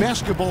of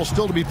basketball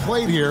still to be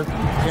played here,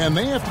 and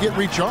they have to get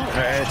recharged.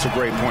 That's a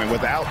great point.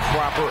 Without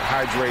proper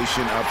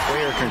hydration, a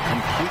player can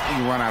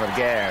completely run out of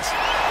gas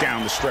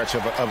down the stretch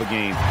of a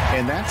game.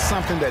 And that's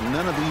something that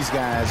none of these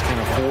guys can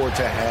afford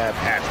to have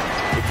happen.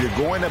 If you're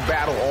going to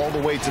battle all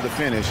the way to the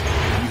finish,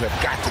 you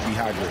have got to be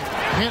hydrated.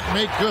 Can't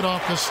make good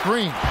off the screen.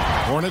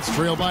 Hornets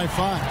trail by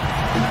 5.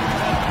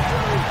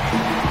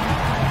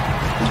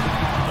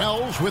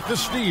 Wells with the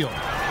steal.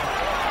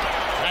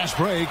 Fast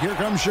break. Here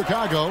comes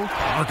Chicago.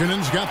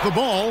 Markkanen's got the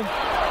ball.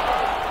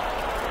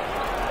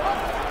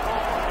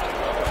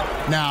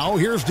 Now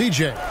here's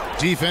DJ.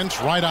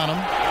 Defense right on him.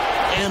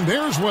 And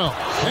there's Wells.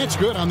 That's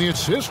good on the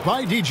assist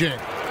by DJ.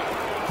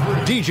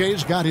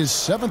 DJ's got his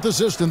 7th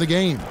assist in the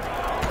game.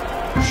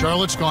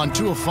 Charlotte's gone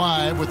 2 of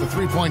 5 with the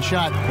three-point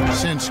shot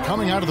since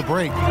coming out of the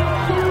break.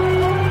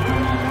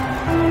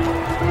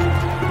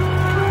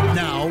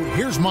 Now,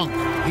 here's Monk.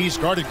 He's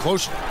guarded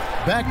closely.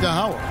 Back to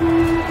Howard.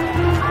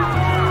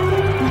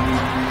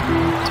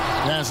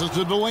 Passes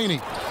to Delaney.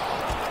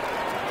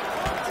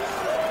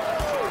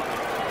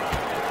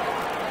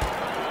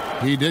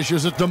 He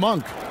dishes it to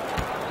Monk.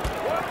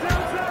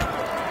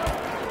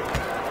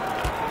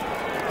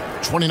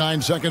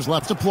 29 seconds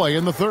left to play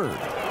in the third.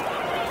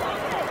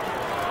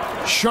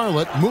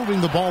 Charlotte moving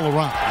the ball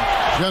around.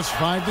 Just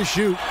 5 to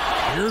shoot.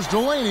 Here's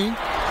Delaney.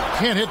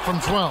 Can't hit from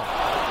 12.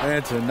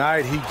 And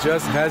tonight he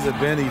just hasn't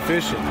been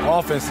efficient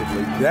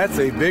offensively. That's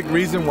a big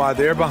reason why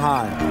they're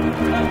behind.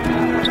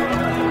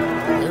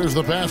 There's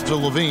the pass to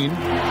Levine.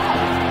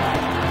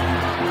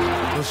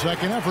 The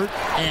second effort,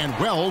 and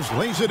Wells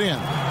lays it in.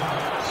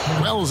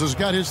 Wells has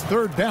got his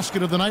 3rd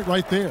basket of the night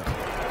right there.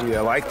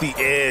 Yeah, like the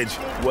edge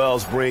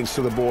Wells brings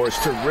to the boards.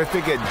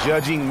 Terrific at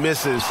judging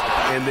misses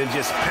and then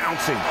just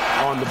pouncing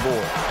on the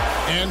board.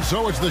 And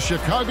so it's the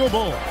Chicago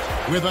Bulls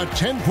with a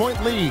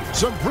 10-point lead.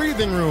 Some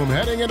breathing room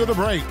heading into the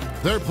break.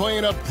 They're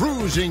playing a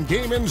bruising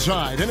game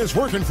inside, and it's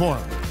working for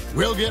them.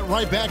 We'll get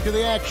right back to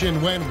the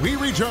action when we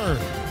return.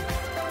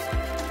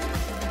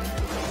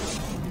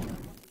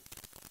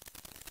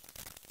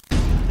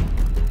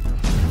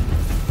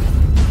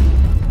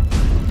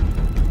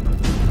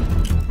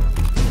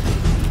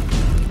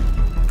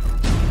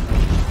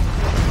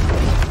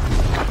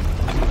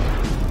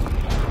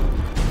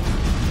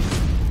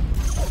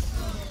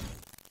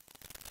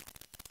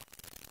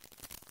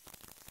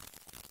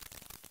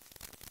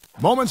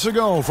 Moments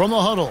ago from the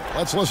huddle,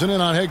 let's listen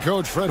in on head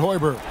coach Fred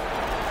Hoiberg.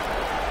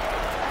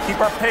 Keep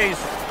our pace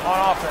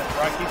on offense,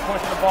 right? Keep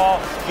pushing the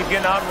ball, keep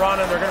getting out and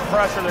running. They're going to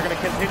pressure. They're going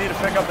to continue to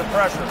pick up the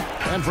pressure.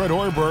 And Fred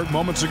Hoiberg,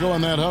 moments ago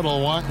in that huddle,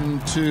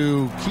 wanting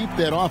to keep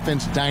that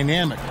offense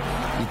dynamic.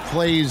 He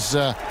plays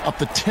up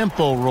the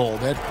tempo role.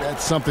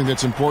 That's something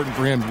that's important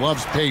for him.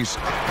 Loves pace.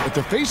 But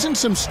they're facing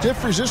some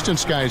stiff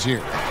resistance guys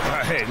here.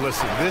 Hey,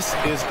 listen, this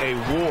is a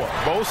war.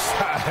 Both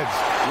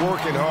sides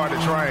working hard to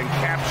try and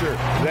capture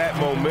that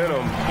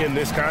momentum in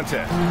this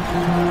contest.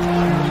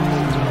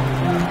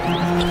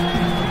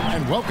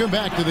 And welcome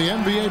back to the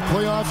NBA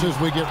playoffs as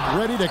we get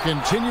ready to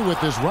continue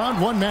with this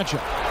round 1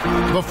 matchup.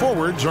 The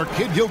forwards are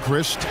Kid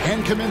Gilchrist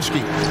and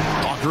Kaminsky.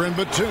 Walker and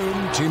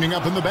Batum teaming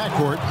up in the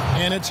backcourt.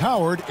 And it's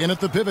Howard in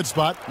at the pivot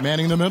spot,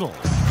 manning the middle.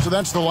 So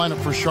that's the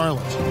lineup for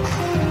Charlotte.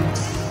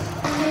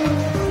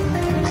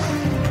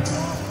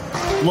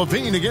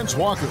 Levine against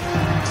Walker.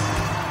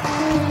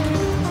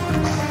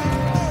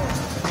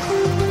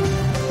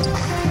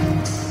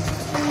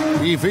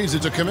 He feeds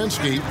it to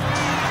Kaminsky.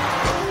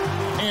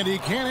 And he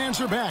can't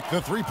answer back.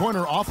 The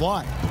three-pointer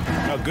offline.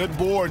 A good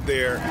board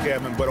there,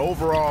 Kevin, but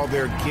overall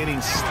they're getting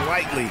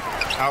slightly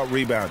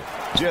out-rebounded.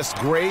 Just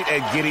great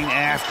at getting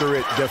after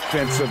it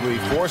defensively,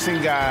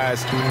 forcing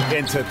guys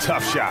into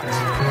tough shots.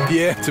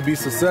 Yeah, to be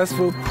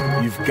successful,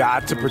 you've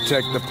got to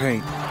protect the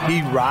paint.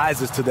 He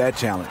rises to that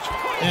challenge.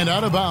 And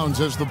out of bounds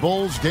as the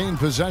Bulls gain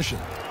possession.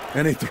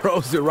 And he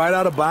throws it right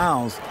out of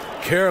bounds.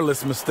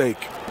 Careless mistake.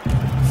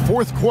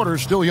 Fourth quarter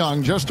still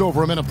young, just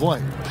over a minute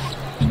play.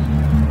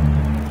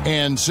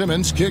 And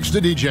Simmons kicks to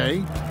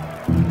DJ.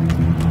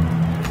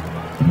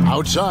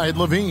 Outside,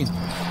 Levine.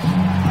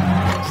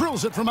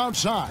 Drills it from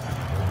outside.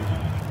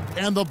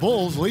 And the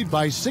Bulls lead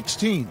by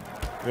 16.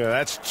 Yeah,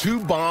 that's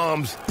 2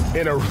 bombs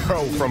in a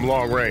row from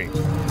long range.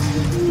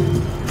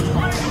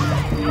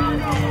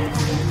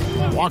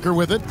 Walker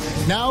with it.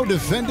 Now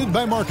defended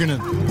by Markkanen.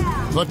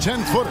 The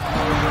 10-footer.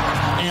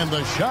 And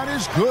the shot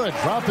is good,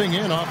 dropping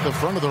in off the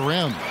front of the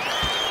rim.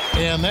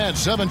 And that's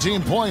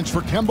 17 points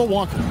for Kemba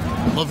Walker.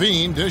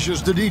 Levine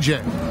dishes to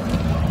DJ.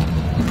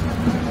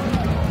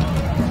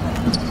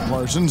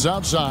 Parsons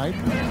outside.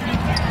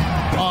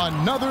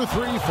 Another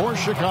three for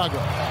Chicago.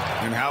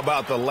 And how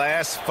about the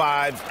last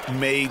 5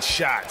 made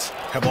shots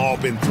have all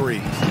been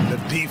threes? The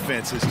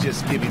defense is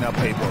just giving up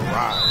a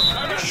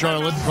barrage.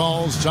 Charlotte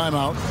calls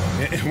timeout.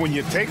 And when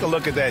you take a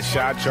look at that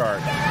shot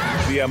chart,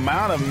 the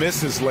amount of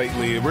misses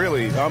lately,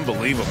 really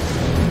unbelievable.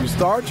 You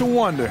start to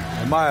wonder,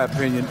 in my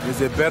opinion,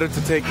 is it better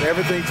to take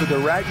everything to the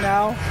rack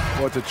now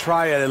or to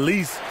try at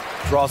least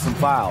draw some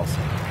fouls?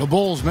 The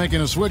Bulls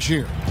making a switch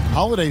here.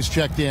 Holiday's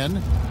checked in.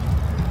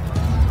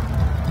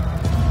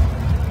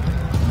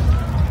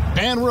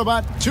 And we're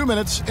about 2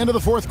 minutes into the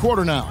fourth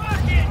quarter now.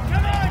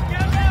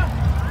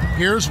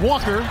 Here's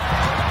Walker.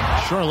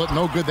 Charlotte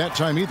no good that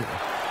time either.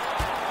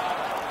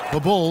 The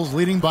Bulls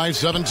leading by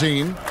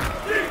 17.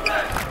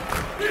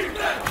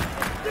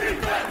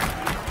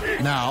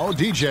 Now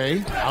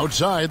DJ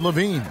outside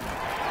Levine.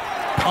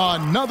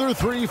 Another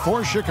three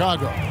for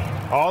Chicago.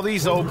 All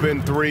these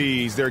open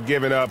threes they're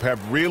giving up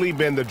have really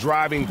been the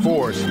driving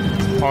force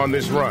on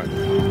this run.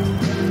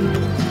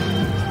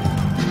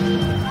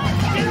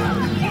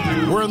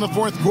 We're in the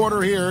fourth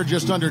quarter here,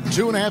 just under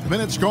 2.5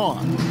 minutes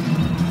gone.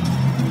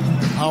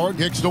 Howard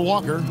kicks to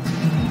Walker.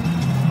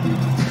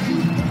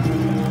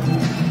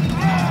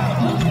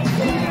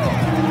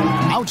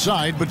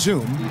 Outside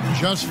Batum,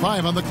 just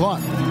 5 on the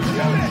clock.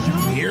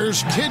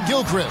 Here's Kid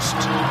Gilchrist.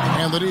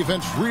 And the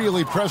defense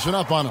really pressing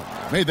up on him.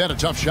 Made that a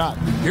tough shot.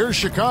 Here's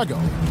Chicago.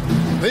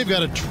 They've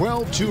got a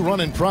 12-2 run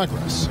in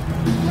progress.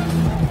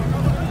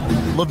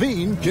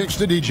 Levine kicks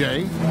to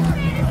DJ.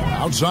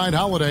 Outside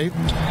Holiday.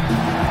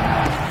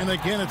 And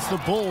again, it's the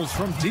Bulls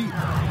from deep.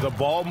 The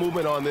ball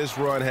movement on this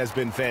run has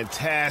been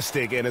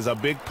fantastic and is a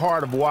big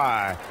part of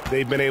why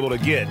they've been able to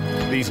get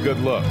these good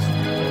looks.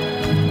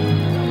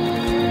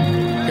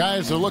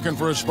 Guys are looking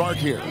for a spark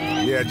here.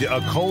 Yeah,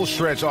 a cold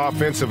stretch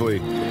offensively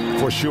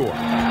for sure.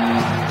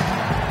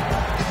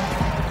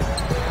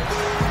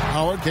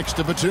 Howard kicks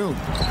to Batum.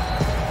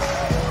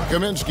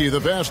 Kaminsky, the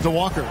pass to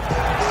Walker.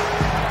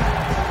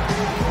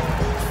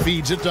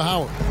 Feeds it to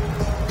Howard.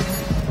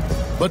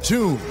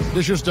 Batum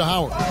dishes to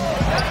Howard.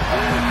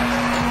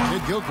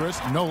 Kid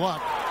Gilchrist, no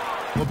luck.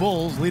 The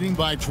Bulls leading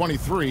by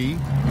 23.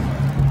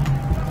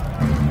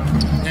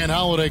 And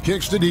Holiday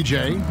kicks to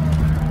DJ.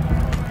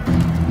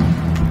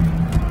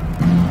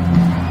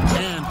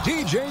 And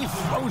DJ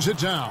throws it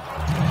down.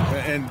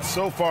 And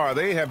so far,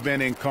 they have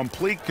been in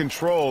complete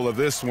control of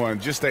this one.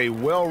 Just a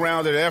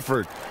well-rounded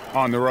effort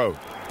on the road.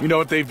 You know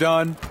what they've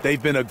done?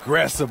 They've been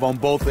aggressive on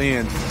both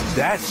ends.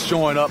 That's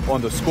showing up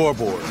on the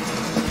scoreboard.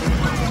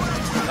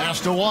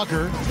 Pass to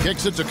Walker.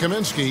 Kicks it to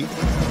Kaminsky.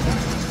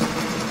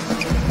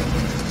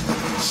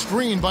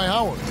 Screen by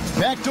Howard.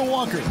 Back to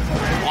Walker.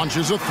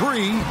 Launches a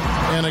three.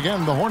 And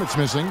again, the Hornets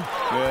missing.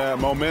 Yeah,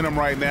 momentum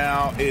right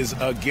now is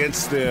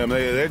against them.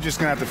 They're just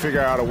going to have to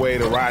figure out a way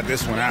to ride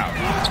this one out.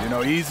 You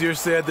know, easier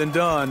said than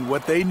done.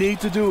 What they need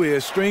to do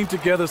is string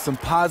together some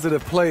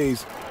positive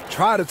plays.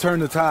 Try to turn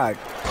the tide.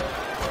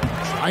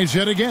 Tries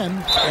yet again.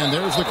 And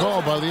there's the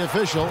call by the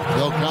official.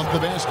 They'll count the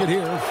basket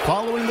here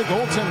following the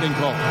goaltending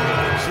call.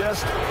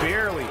 Just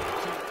barely.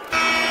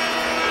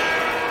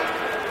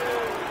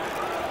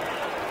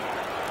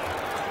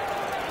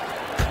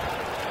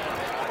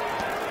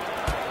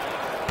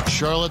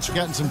 Charlotte's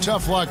gotten some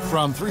tough luck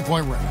from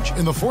three-point range.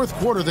 In the fourth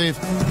quarter, they've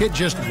hit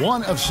just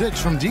 1 of 6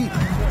 from deep.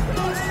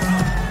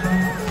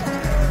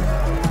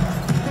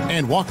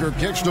 And Walker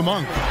kicks to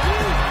Monk.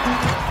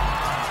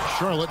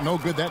 Charlotte no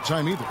good that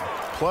time either.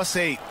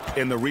 +8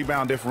 in the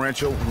rebound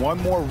differential. One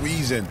more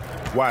reason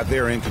why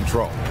they're in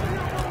control.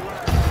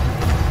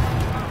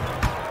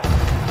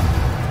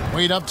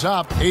 Wade up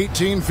top,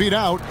 18 feet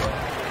out.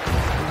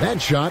 That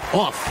shot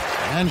off.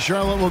 And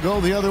Charlotte will go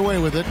the other way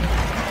with it.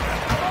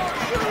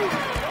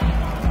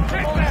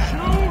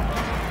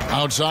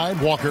 Outside,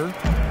 Walker.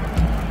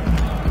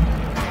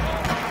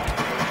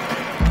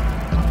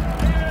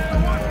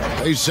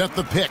 They set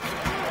the pick.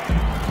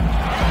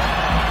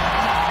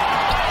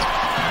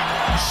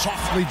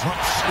 Softly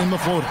drops in the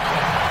floater.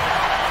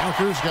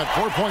 Walker's got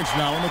 4 points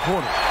now in the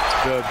quarter.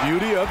 The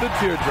beauty of the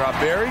teardrop.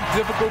 Very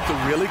difficult to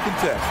really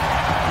contest.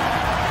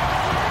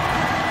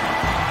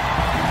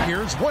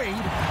 Here's Wade.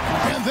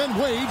 And then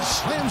Wade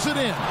slams it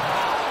in.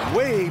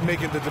 Wade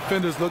making the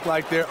defenders look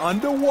like they're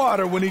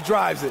underwater when he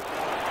drives it.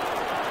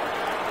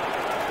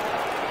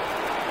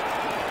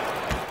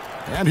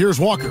 And here's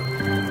Walker.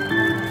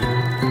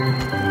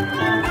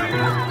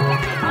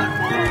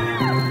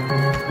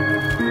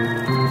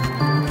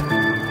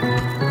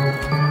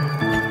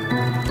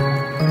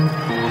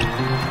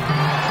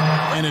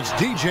 And it's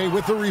DJ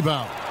with the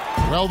rebound.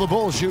 Well, the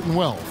Bulls shooting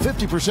well,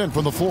 50%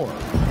 from the floor.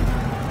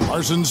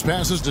 Parsons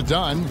passes to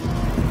Dunn.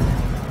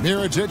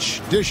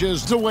 Mirotic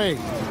dishes to Wade.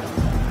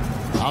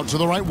 Out to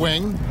the right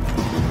wing.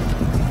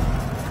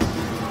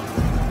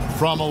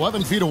 from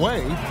 11 feet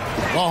away.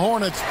 The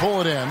Hornets pull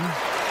it in.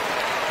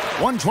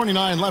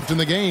 1:29 left in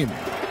the game.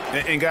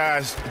 And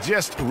guys,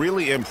 just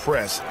really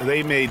impressed.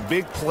 They made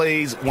big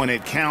plays when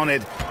it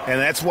counted, and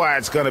that's why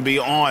it's going to be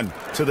on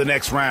to the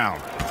next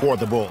round for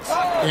the Bulls.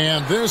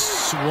 And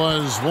this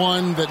was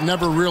one that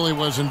never really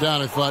was in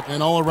doubt, I thought,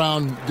 an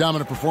all-around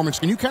dominant performance.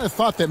 And you kind of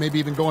thought that maybe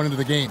even going into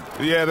the game.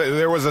 Yeah,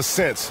 there was a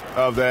sense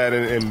of that,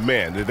 and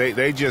man,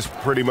 they just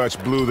pretty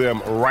much blew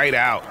them right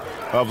out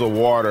of the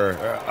water.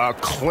 A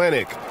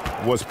clinic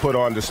was put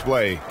on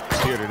display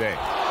here today.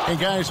 And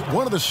guys,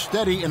 one of the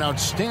steady and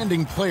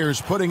outstanding players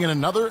putting in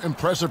another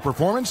impressive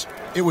performance.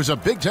 It was a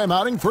big-time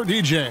outing for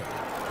DJ.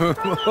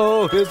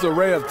 Oh, his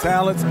array of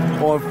talents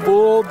on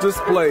full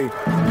display.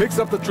 Picks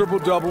up the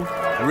triple-double,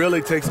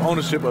 really takes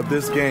ownership of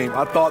this game.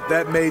 I thought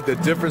that made the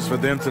difference for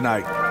them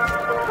tonight.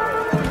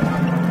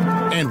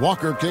 And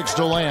Walker kicks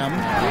to Lamb.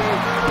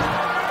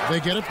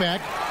 They get it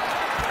back.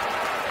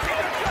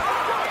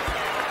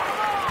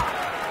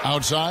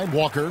 Outside,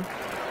 Walker.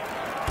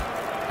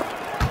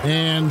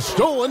 And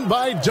stolen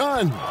by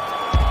Dunn.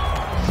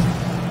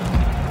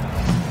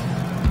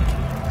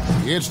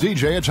 It's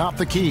DJ atop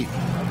the key.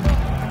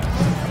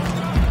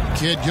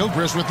 Kid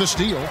Gilchrist with the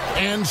steal.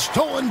 And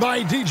stolen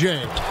by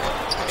DJ.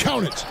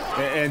 Count it.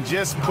 And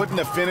just putting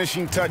the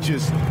finishing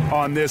touches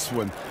on this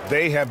one.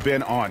 They have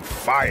been on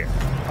fire.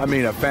 I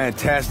mean, a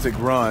fantastic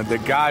run. The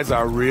guys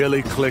are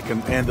really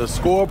clicking, and the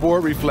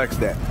scoreboard reflects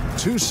that.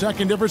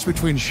 2-second difference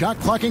between shot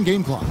clock and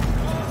game clock.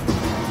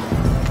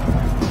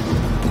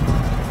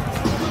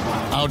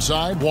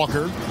 Outside,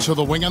 Walker to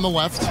the wing on the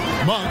left.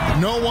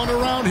 Monk, no one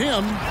around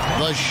him.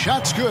 The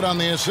shot's good on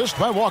the assist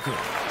by Walker.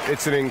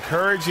 It's an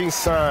encouraging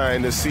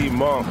sign to see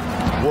Monk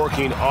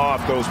working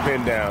off those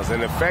pin downs.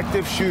 An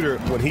effective shooter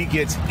when he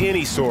gets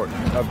any sort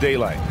of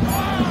daylight.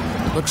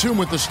 Batum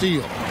with the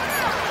steal.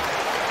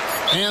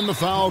 And the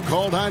foul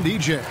called on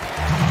DJ.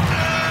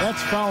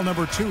 That's foul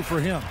number 2 for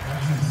him.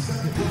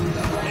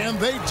 And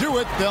they do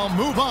it. They'll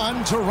move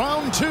on to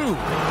round 2.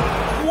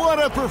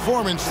 What a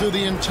performance through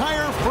the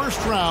entire first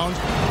round.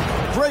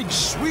 Break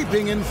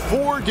sweeping in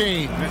 4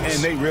 games.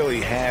 And they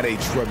really had a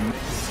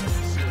tremendous...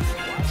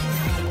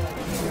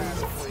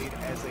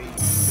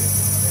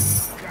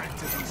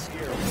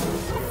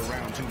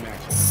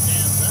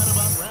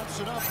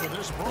 For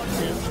this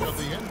broadcast of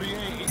the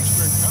NBA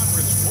Eastern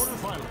Conference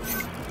quarterfinals.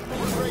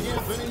 We're Greg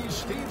Anthony,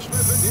 Steve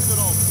Smith, and David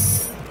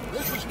Aldridge.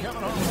 This is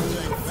Kevin Harlan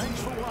saying thanks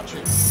for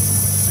watching.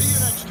 See you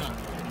next time.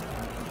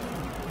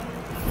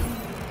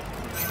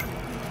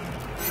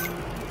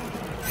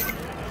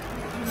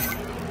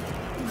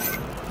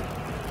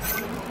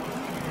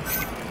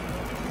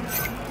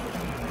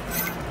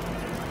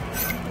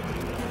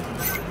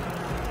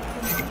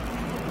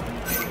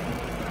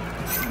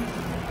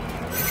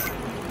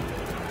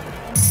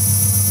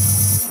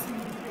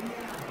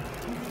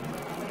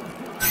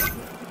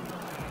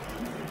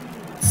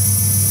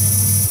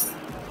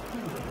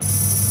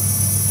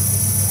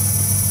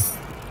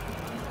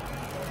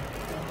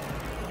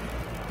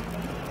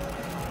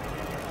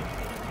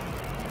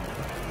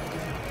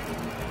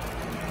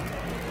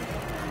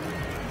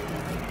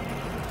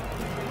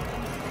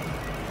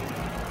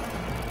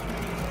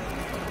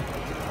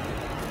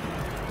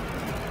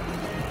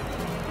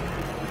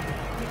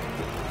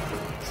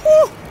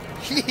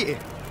 Yeah.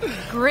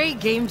 Great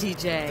game,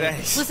 DJ.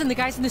 Thanks. Listen, the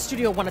guys in the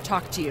studio want to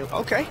talk to you.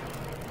 Okay,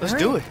 let's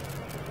do it.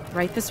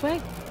 Right this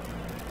way.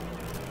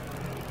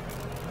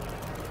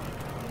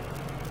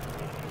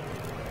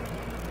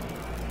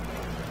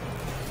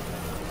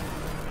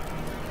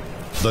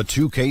 The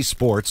 2K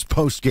Sports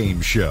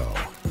postgame show.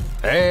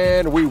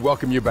 And we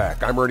welcome you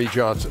back. I'm Ernie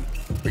Johnson.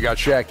 We got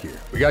Shaq here.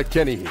 We got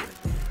Kenny here.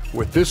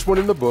 With this one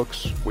in the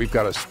books, we've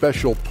got a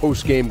special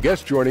postgame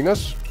guest joining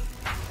us.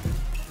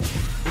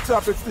 What's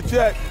up? It's the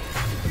Jet.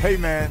 Hey,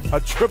 man, a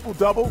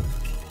triple-double?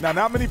 Now,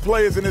 not many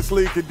players in this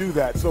league can do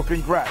that, so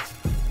congrats.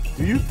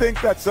 Do you think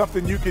that's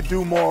something you could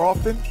do more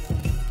often?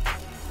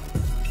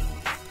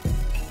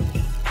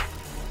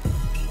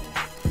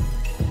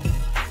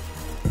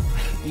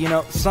 You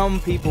know,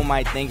 some people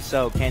might think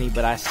so, Kenny,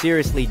 but I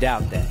seriously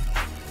doubt that.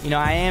 You know,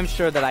 I am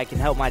sure that I can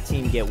help my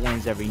team get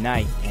wins every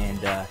night,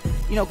 and,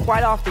 you know,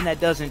 quite often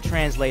that doesn't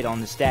translate on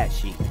the stat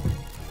sheet.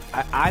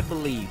 I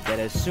believe that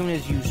as soon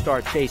as you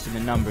start chasing the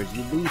numbers,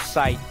 you lose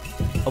sight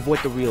of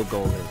what the real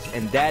goal is,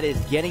 and that is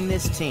getting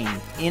this team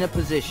in a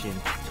position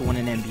to win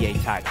an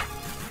NBA title.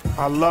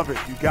 I love it.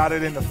 You got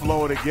it in the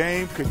flow of the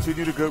game.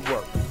 Continue the good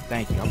work.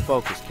 Thank you. I'm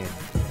focused, Kenny.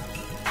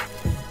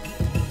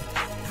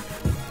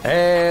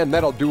 And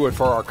that'll do it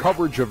for our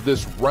coverage of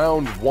this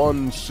Round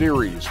 1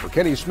 series. For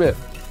Kenny Smith,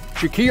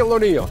 Shaquille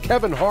O'Neal,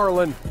 Kevin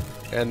Harlan,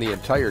 and the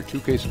entire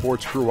 2K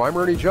Sports crew, I'm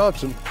Ernie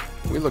Johnson.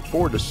 We look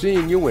forward to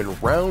seeing you in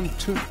Round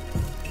 2.